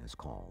next witness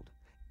called.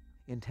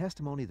 In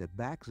testimony that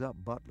backs up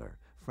Butler,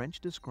 French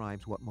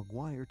describes what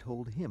McGuire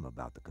told him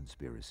about the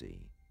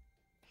conspiracy.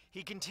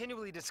 He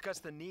continually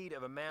discussed the need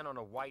of a man on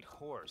a white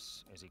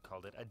horse, as he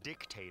called it, a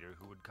dictator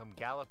who would come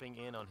galloping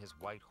in on his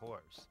white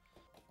horse.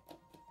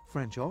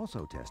 French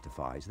also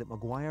testifies that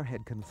McGuire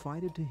had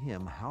confided to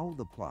him how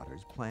the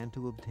plotters planned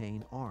to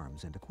obtain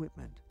arms and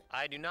equipment.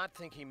 I do not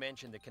think he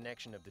mentioned the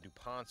connection of the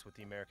DuPonts with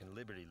the American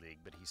Liberty League,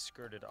 but he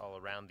skirted all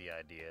around the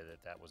idea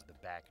that that was the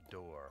back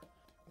door.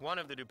 One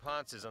of the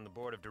DuPonts is on the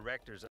board of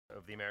directors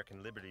of the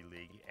American Liberty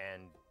League,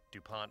 and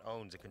DuPont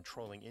owns a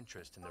controlling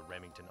interest in the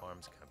Remington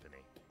Arms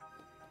Company.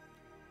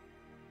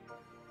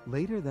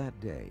 Later that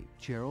day,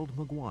 Gerald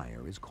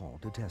McGuire is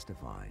called to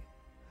testify.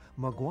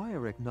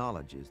 McGuire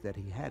acknowledges that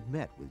he had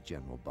met with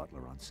General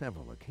Butler on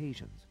several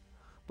occasions,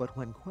 but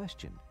when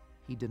questioned,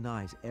 he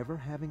denies ever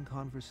having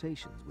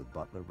conversations with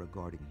Butler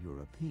regarding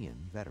European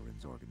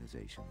veterans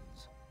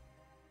organizations.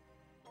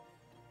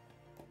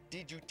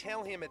 Did you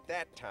tell him at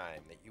that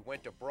time that you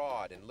went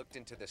abroad and looked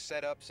into the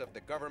setups of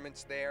the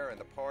governments there and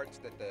the parts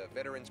that the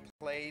veterans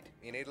played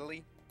in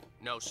Italy?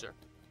 No, sir.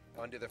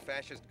 Under the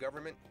fascist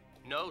government?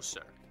 No,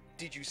 sir.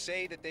 Did you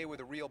say that they were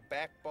the real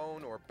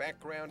backbone or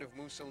background of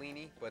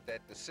Mussolini, but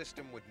that the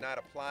system would not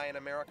apply in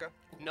America?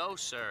 No,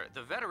 sir.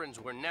 The veterans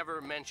were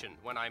never mentioned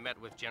when I met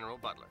with General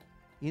Butler.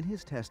 In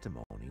his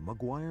testimony,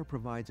 McGuire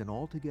provides an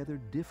altogether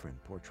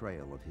different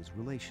portrayal of his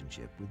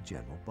relationship with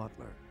General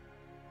Butler.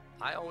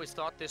 I always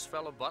thought this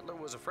fellow Butler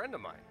was a friend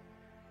of mine.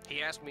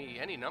 He asked me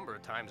any number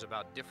of times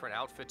about different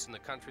outfits in the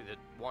country that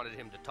wanted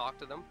him to talk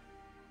to them,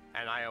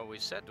 and I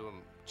always said to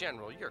him,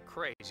 "General, you're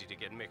crazy to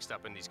get mixed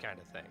up in these kind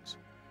of things."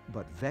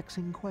 But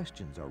vexing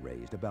questions are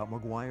raised about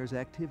McGuire's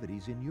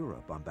activities in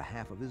Europe on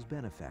behalf of his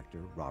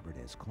benefactor, Robert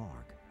S.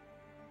 Clark.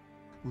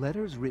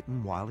 Letters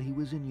written while he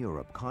was in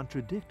Europe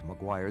contradict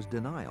McGuire's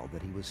denial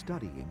that he was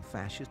studying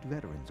fascist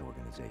veterans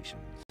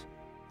organizations.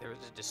 There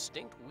is a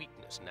distinct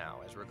weakness now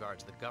as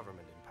regards the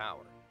government in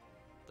power.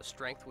 The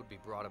strength would be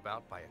brought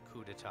about by a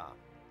coup d'etat.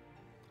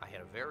 I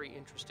had a very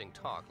interesting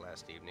talk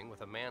last evening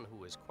with a man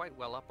who is quite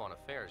well up on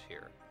affairs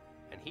here,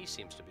 and he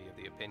seems to be of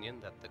the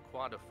opinion that the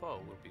Croix de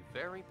Faux will be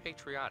very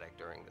patriotic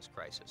during this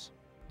crisis.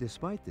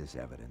 Despite this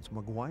evidence,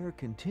 McGuire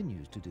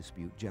continues to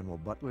dispute General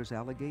Butler's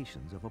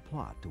allegations of a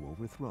plot to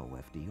overthrow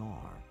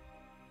FDR.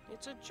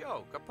 It's a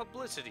joke, a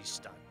publicity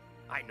stunt.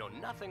 I know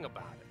nothing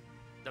about it.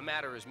 The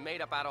matter is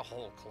made up out of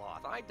whole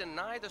cloth. I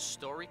deny the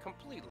story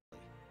completely.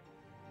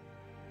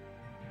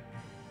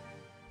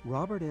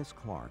 Robert S.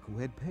 Clark, who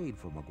had paid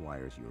for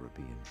McGuire's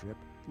European trip,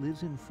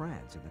 lives in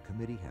France and the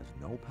committee has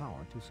no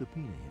power to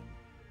subpoena him.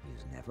 He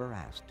is never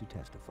asked to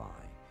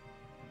testify.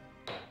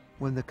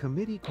 When the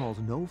committee calls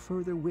no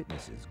further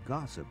witnesses,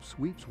 gossip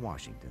sweeps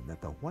Washington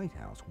that the White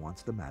House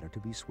wants the matter to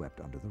be swept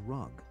under the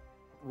rug.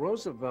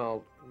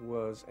 Roosevelt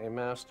was a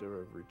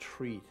master of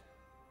retreat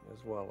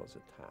as well as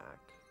attack.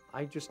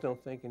 I just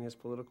don't think in his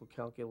political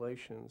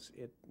calculations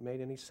it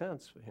made any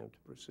sense for him to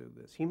pursue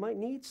this. He might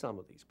need some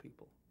of these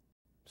people,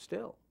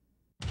 still.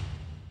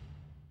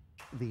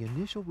 The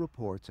initial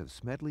reports of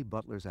Smedley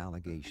Butler's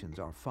allegations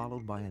are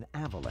followed by an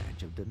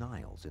avalanche of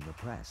denials in the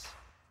press.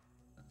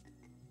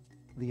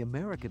 The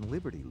American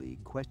Liberty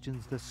League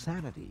questions the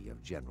sanity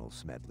of General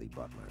Smedley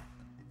Butler.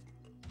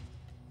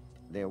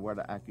 There were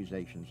the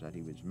accusations that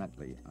he was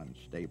mentally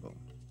unstable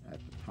at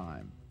the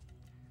time.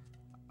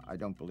 I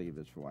don't believe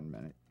this for 1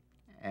 minute.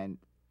 And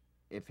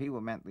if he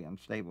were mentally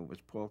unstable, was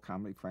Paul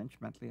Comrie French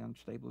mentally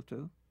unstable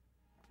too?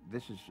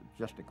 This is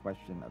just a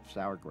question of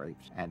sour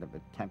grapes and of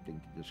attempting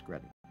to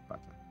discredit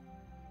Butler.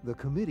 The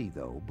committee,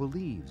 though,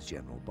 believes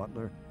General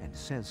Butler and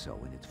says so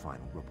in its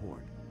final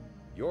report.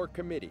 Your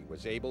committee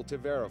was able to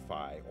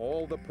verify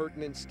all the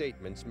pertinent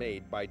statements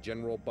made by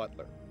General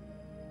Butler.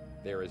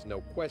 There is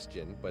no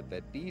question but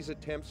that these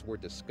attempts were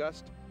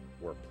discussed,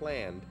 were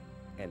planned,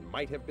 and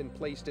might have been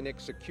placed in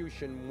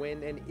execution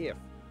when and if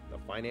the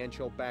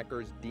financial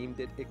backers deemed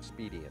it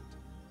expedient.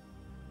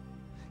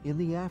 In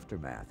the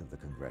aftermath of the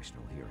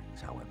congressional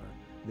hearings, however,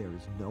 there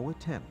is no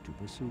attempt to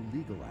pursue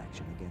legal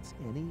action against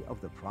any of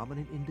the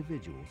prominent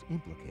individuals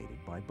implicated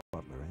by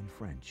Butler and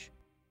French.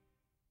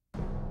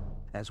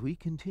 As we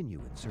continue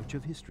in search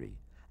of history,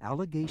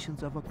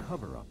 allegations of a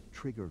cover-up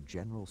trigger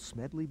General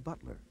Smedley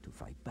Butler to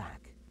fight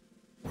back.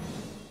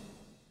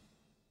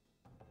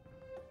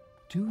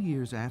 2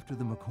 years after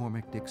the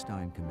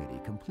McCormick-Dickstein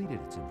Committee completed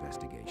its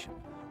investigation,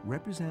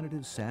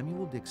 Representative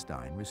Samuel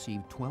Dickstein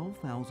received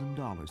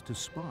 $12,000 to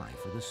spy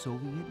for the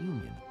Soviet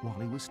Union while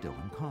he was still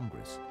in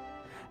Congress.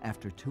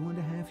 After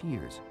 2.5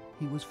 years,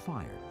 he was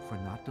fired for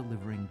not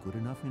delivering good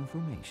enough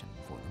information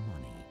for the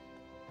money.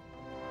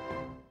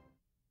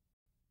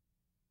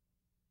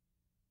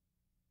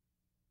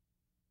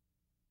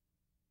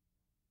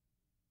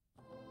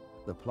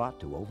 The plot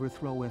to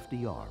overthrow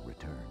FDR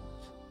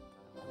returns.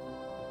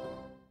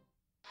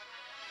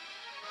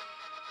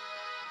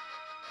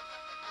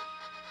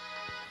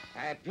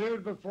 I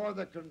appeared before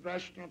the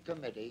Congressional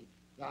Committee,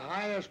 the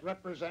highest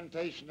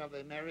representation of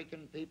the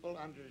American people,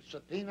 under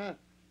subpoena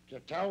to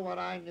tell what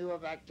I knew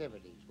of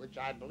activities which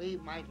I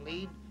believe might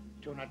lead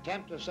to an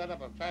attempt to set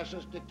up a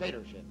fascist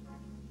dictatorship.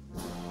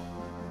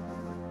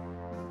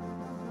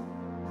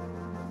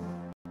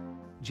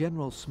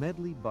 General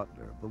Smedley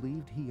Butler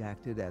believed he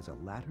acted as a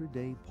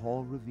latter-day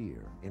Paul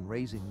Revere in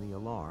raising the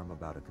alarm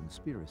about a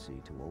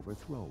conspiracy to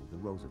overthrow the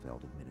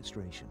Roosevelt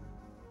administration.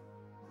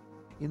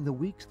 In the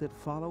weeks that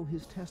follow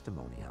his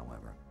testimony,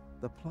 however,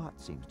 the plot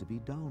seems to be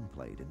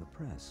downplayed in the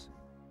press.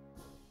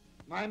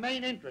 My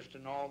main interest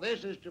in all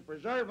this is to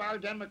preserve our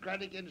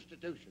democratic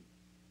institution.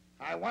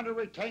 I want to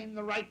retain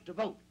the right to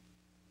vote,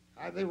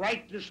 the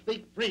right to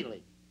speak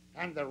freely,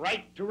 and the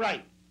right to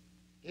write.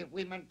 If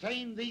we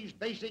maintain these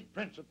basic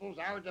principles,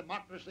 our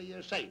democracy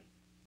is safe.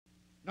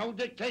 No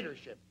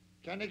dictatorship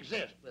can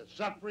exist with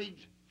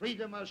suffrage,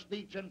 freedom of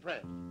speech, and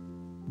press.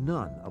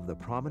 None of the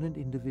prominent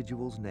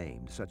individuals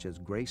named, such as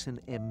Grayson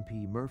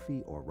M.P.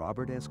 Murphy or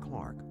Robert S.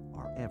 Clark,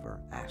 are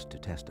ever asked to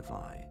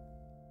testify.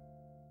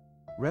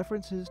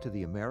 References to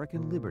the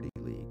American Liberty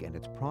League and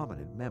its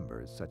prominent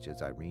members, such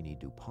as Irene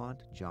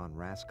DuPont, John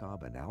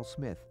Raskob, and Al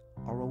Smith,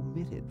 are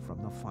omitted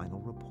from the final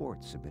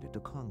report submitted to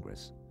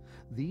Congress.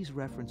 These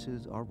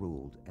references are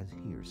ruled as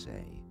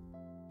hearsay.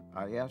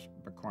 I asked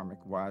McCormick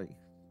why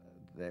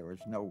there was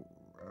no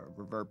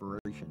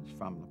reverberations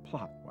from the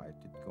plot, why it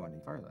didn't go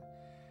any further.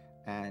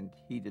 And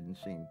he didn't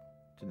seem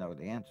to know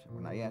the answer.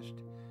 When I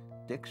asked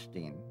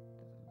Dickstein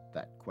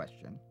that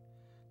question,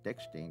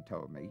 Dickstein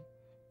told me,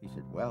 he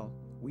said, well,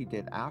 we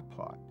did our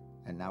part,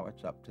 and now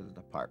it's up to the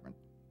Department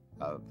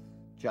of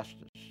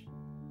Justice.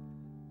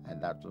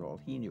 And that's all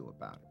he knew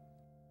about it.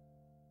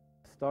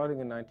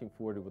 Starting in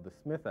 1940 with the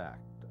Smith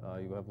Act,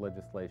 you have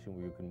legislation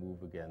where you can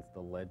move against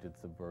alleged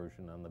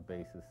subversion on the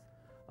basis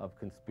of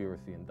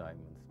conspiracy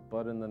indictments.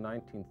 But in the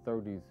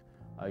 1930s,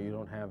 you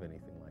don't have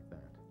anything like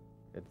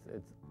that.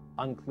 It's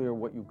unclear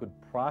what you could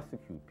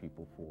prosecute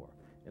people for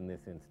in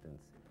this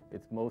instance.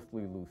 It's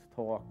mostly loose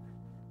talk.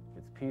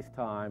 It's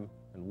peacetime.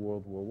 In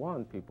World War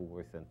I, people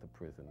were sent to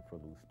prison for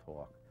loose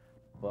talk.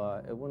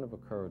 But it wouldn't have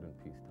occurred in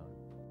peacetime.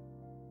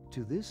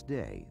 To this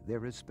day,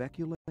 there is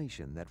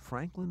speculation that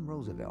Franklin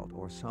Roosevelt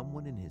or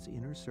someone in his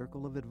inner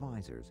circle of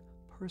advisors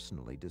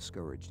personally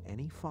discouraged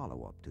any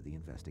follow-up to the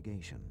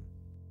investigation.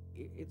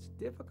 It's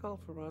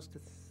difficult for us to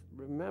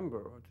remember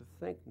or to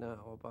think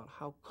now about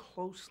how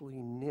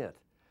closely knit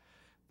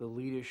the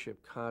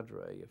leadership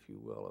cadre, if you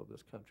will, of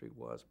this country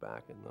was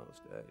back in those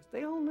days.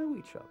 They all knew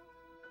each other.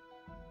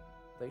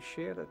 They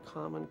shared a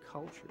common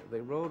culture.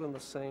 They rode on the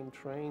same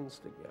trains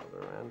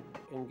together and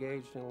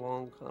engaged in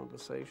long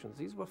conversations.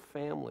 These were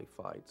family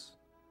fights.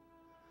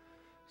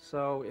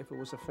 So if it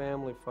was a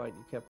family fight,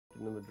 you kept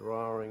it in the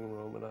drawing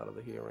room and out of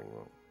the hearing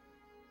room.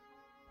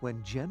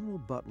 When General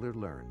Butler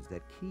learns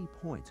that key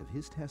points of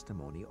his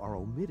testimony are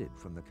omitted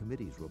from the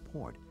committee's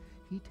report,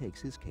 he takes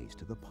his case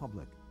to the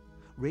public.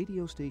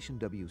 Radio station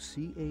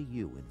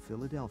WCAU in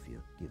Philadelphia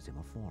gives him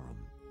a forum.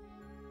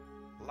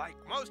 Like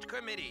most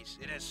committees,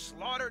 it has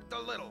slaughtered the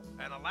little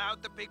and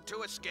allowed the big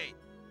to escape.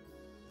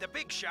 The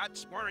big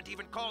shots weren't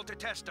even called to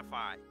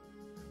testify.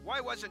 Why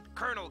wasn't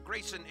Colonel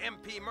Grayson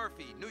M.P.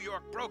 Murphy, New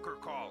York broker,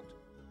 called?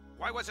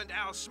 Why wasn't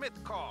Al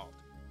Smith called?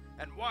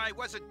 And why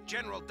wasn't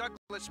General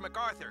Douglas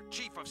MacArthur,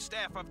 Chief of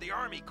Staff of the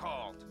Army,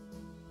 called?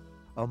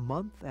 A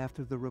month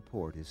after the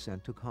report is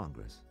sent to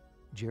Congress,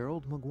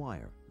 Gerald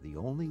McGuire, the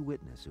only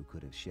witness who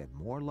could have shed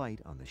more light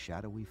on the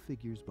shadowy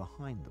figures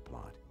behind the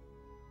plot,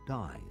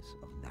 dies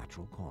of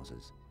natural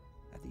causes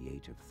at the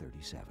age of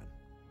 37.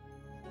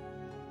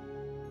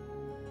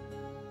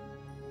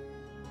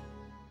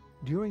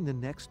 During the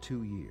next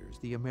 2 years,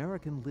 the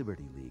American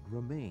Liberty League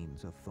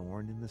remains a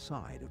thorn in the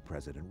side of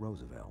President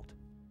Roosevelt.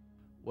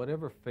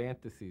 Whatever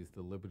fantasies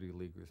the Liberty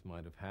Leaguers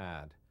might have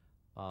had,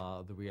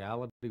 the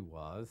reality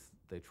was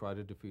they tried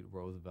to defeat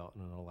Roosevelt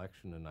in an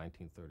election in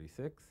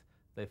 1936.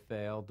 They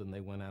failed and they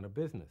went out of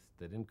business.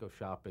 They didn't go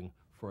shopping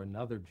for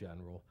another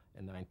general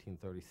in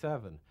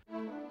 1937.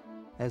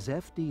 As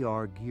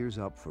FDR gears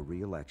up for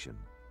re-election,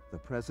 the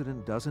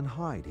president doesn't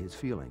hide his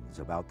feelings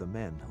about the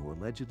men who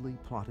allegedly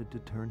plotted to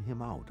turn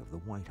him out of the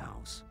White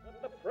House.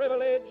 The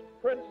privileged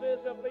princes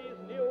of these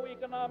new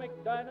economic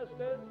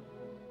dynasties,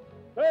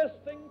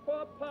 thirsting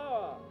for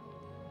power,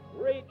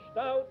 reached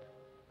out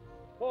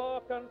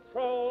for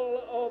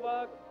control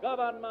over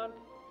government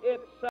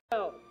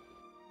itself.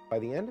 By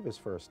the end of his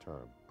first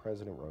term,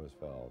 President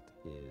Roosevelt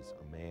is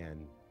a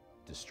man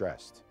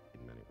distressed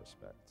in many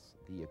respects.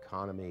 The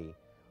economy,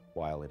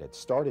 while it had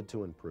started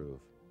to improve,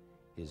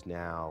 is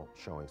now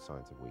showing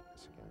signs of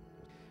weakness again.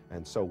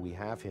 And so we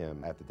have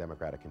him at the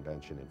Democratic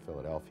Convention in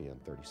Philadelphia in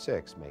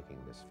 '36 making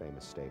this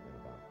famous statement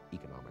about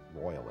economic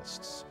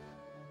royalists.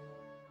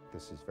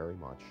 This is very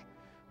much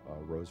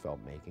Roosevelt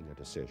making a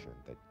decision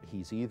that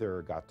he's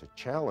either got to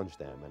challenge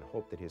them and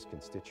hope that his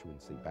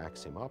constituency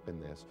backs him up in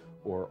this,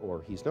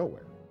 or he's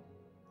nowhere.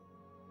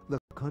 The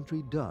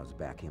country does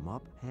back him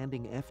up,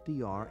 handing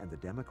FDR and the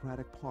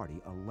Democratic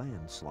Party a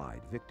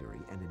landslide victory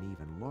and an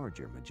even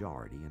larger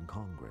majority in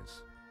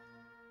Congress.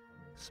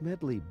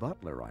 Smedley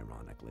Butler,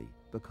 ironically,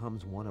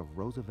 becomes one of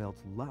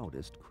Roosevelt's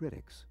loudest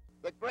critics.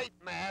 The great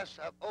mass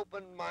of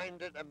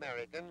open-minded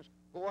Americans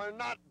who are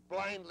not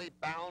blindly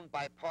bound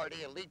by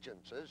party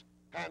allegiances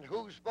and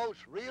whose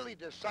votes really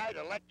decide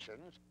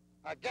elections,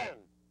 again,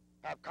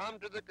 have come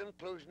to the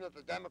conclusion that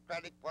the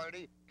Democratic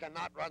Party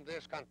cannot run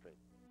this country.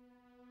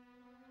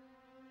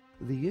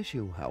 The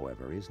issue,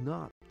 however, is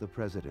not the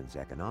president's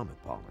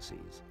economic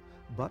policies.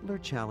 Butler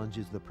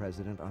challenges the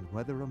president on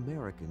whether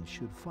Americans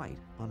should fight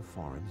on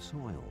foreign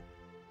soil.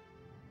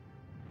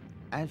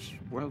 As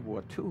World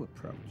War II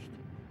approached,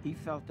 he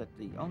felt that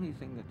the only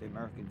thing that the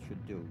Americans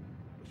should do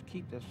was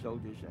keep their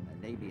soldiers and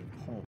the Navy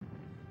at home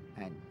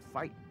and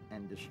fight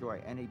and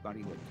destroy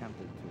anybody who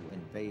attempted to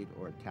invade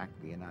or attack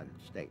the United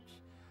States.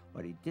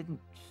 But he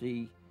didn't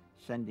see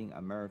sending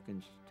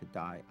Americans to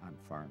die on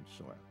foreign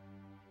soil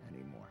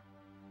anymore.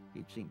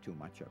 He'd seen too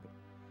much of it.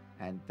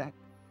 And that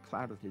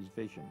clouded his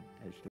vision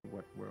as to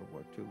what World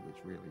War II was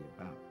really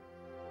about.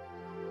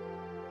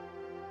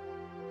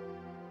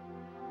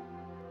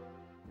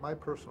 My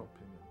personal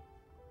opinion,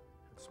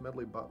 had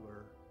Smedley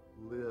Butler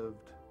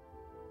lived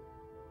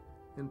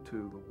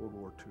into the World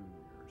War II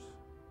years,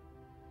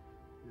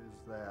 is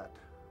that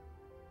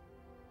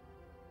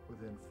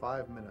within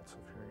 5 minutes of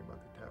hearing about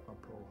the attack on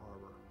Pearl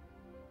Harbor,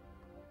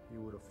 he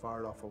would have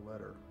fired off a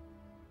letter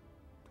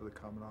to the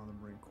Commandant of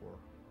the Marine Corps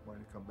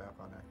wanting to come back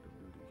on active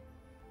duty.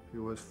 He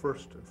was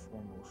first and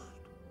foremost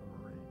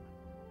a Marine.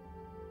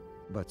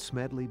 But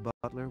Smedley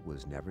Butler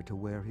was never to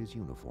wear his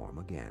uniform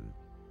again.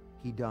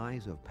 He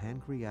dies of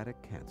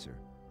pancreatic cancer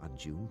on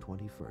June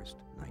 21st,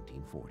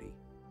 1940.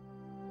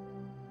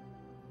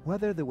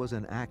 Whether there was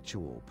an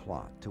actual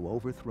plot to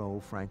overthrow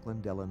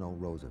Franklin Delano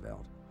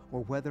Roosevelt,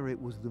 or whether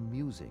it was the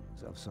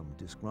musings of some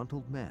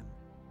disgruntled men,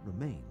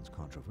 remains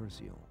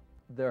controversial.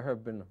 There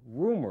have been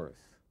rumors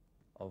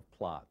of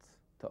plots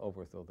to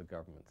overthrow the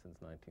government since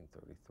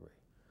 1933.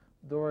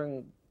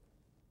 During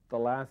the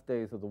last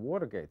days of the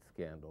Watergate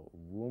scandal,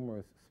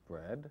 rumors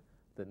spread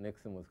that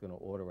Nixon was going to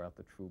order out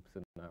the troops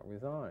and not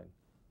resign.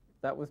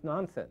 That was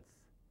nonsense.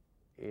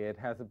 It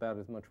has about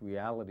as much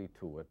reality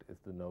to it as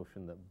the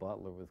notion that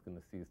Butler was going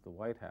to seize the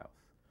White House.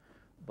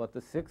 But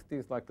the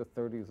 60s, like the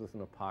 30s, was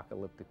an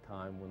apocalyptic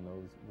time when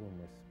those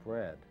rumors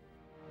spread.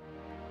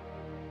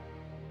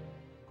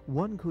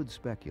 One could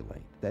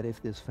speculate that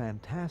if this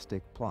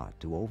fantastic plot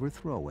to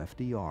overthrow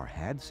FDR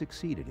had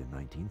succeeded in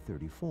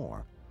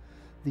 1934,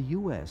 the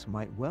U.S.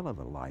 might well have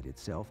allied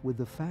itself with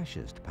the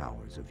fascist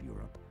powers of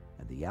Europe,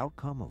 and the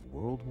outcome of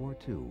World War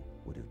II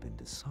would have been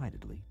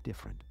decidedly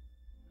different.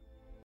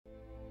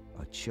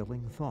 A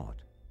chilling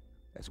thought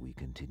as we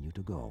continue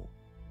to go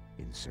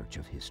in search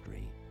of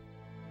history.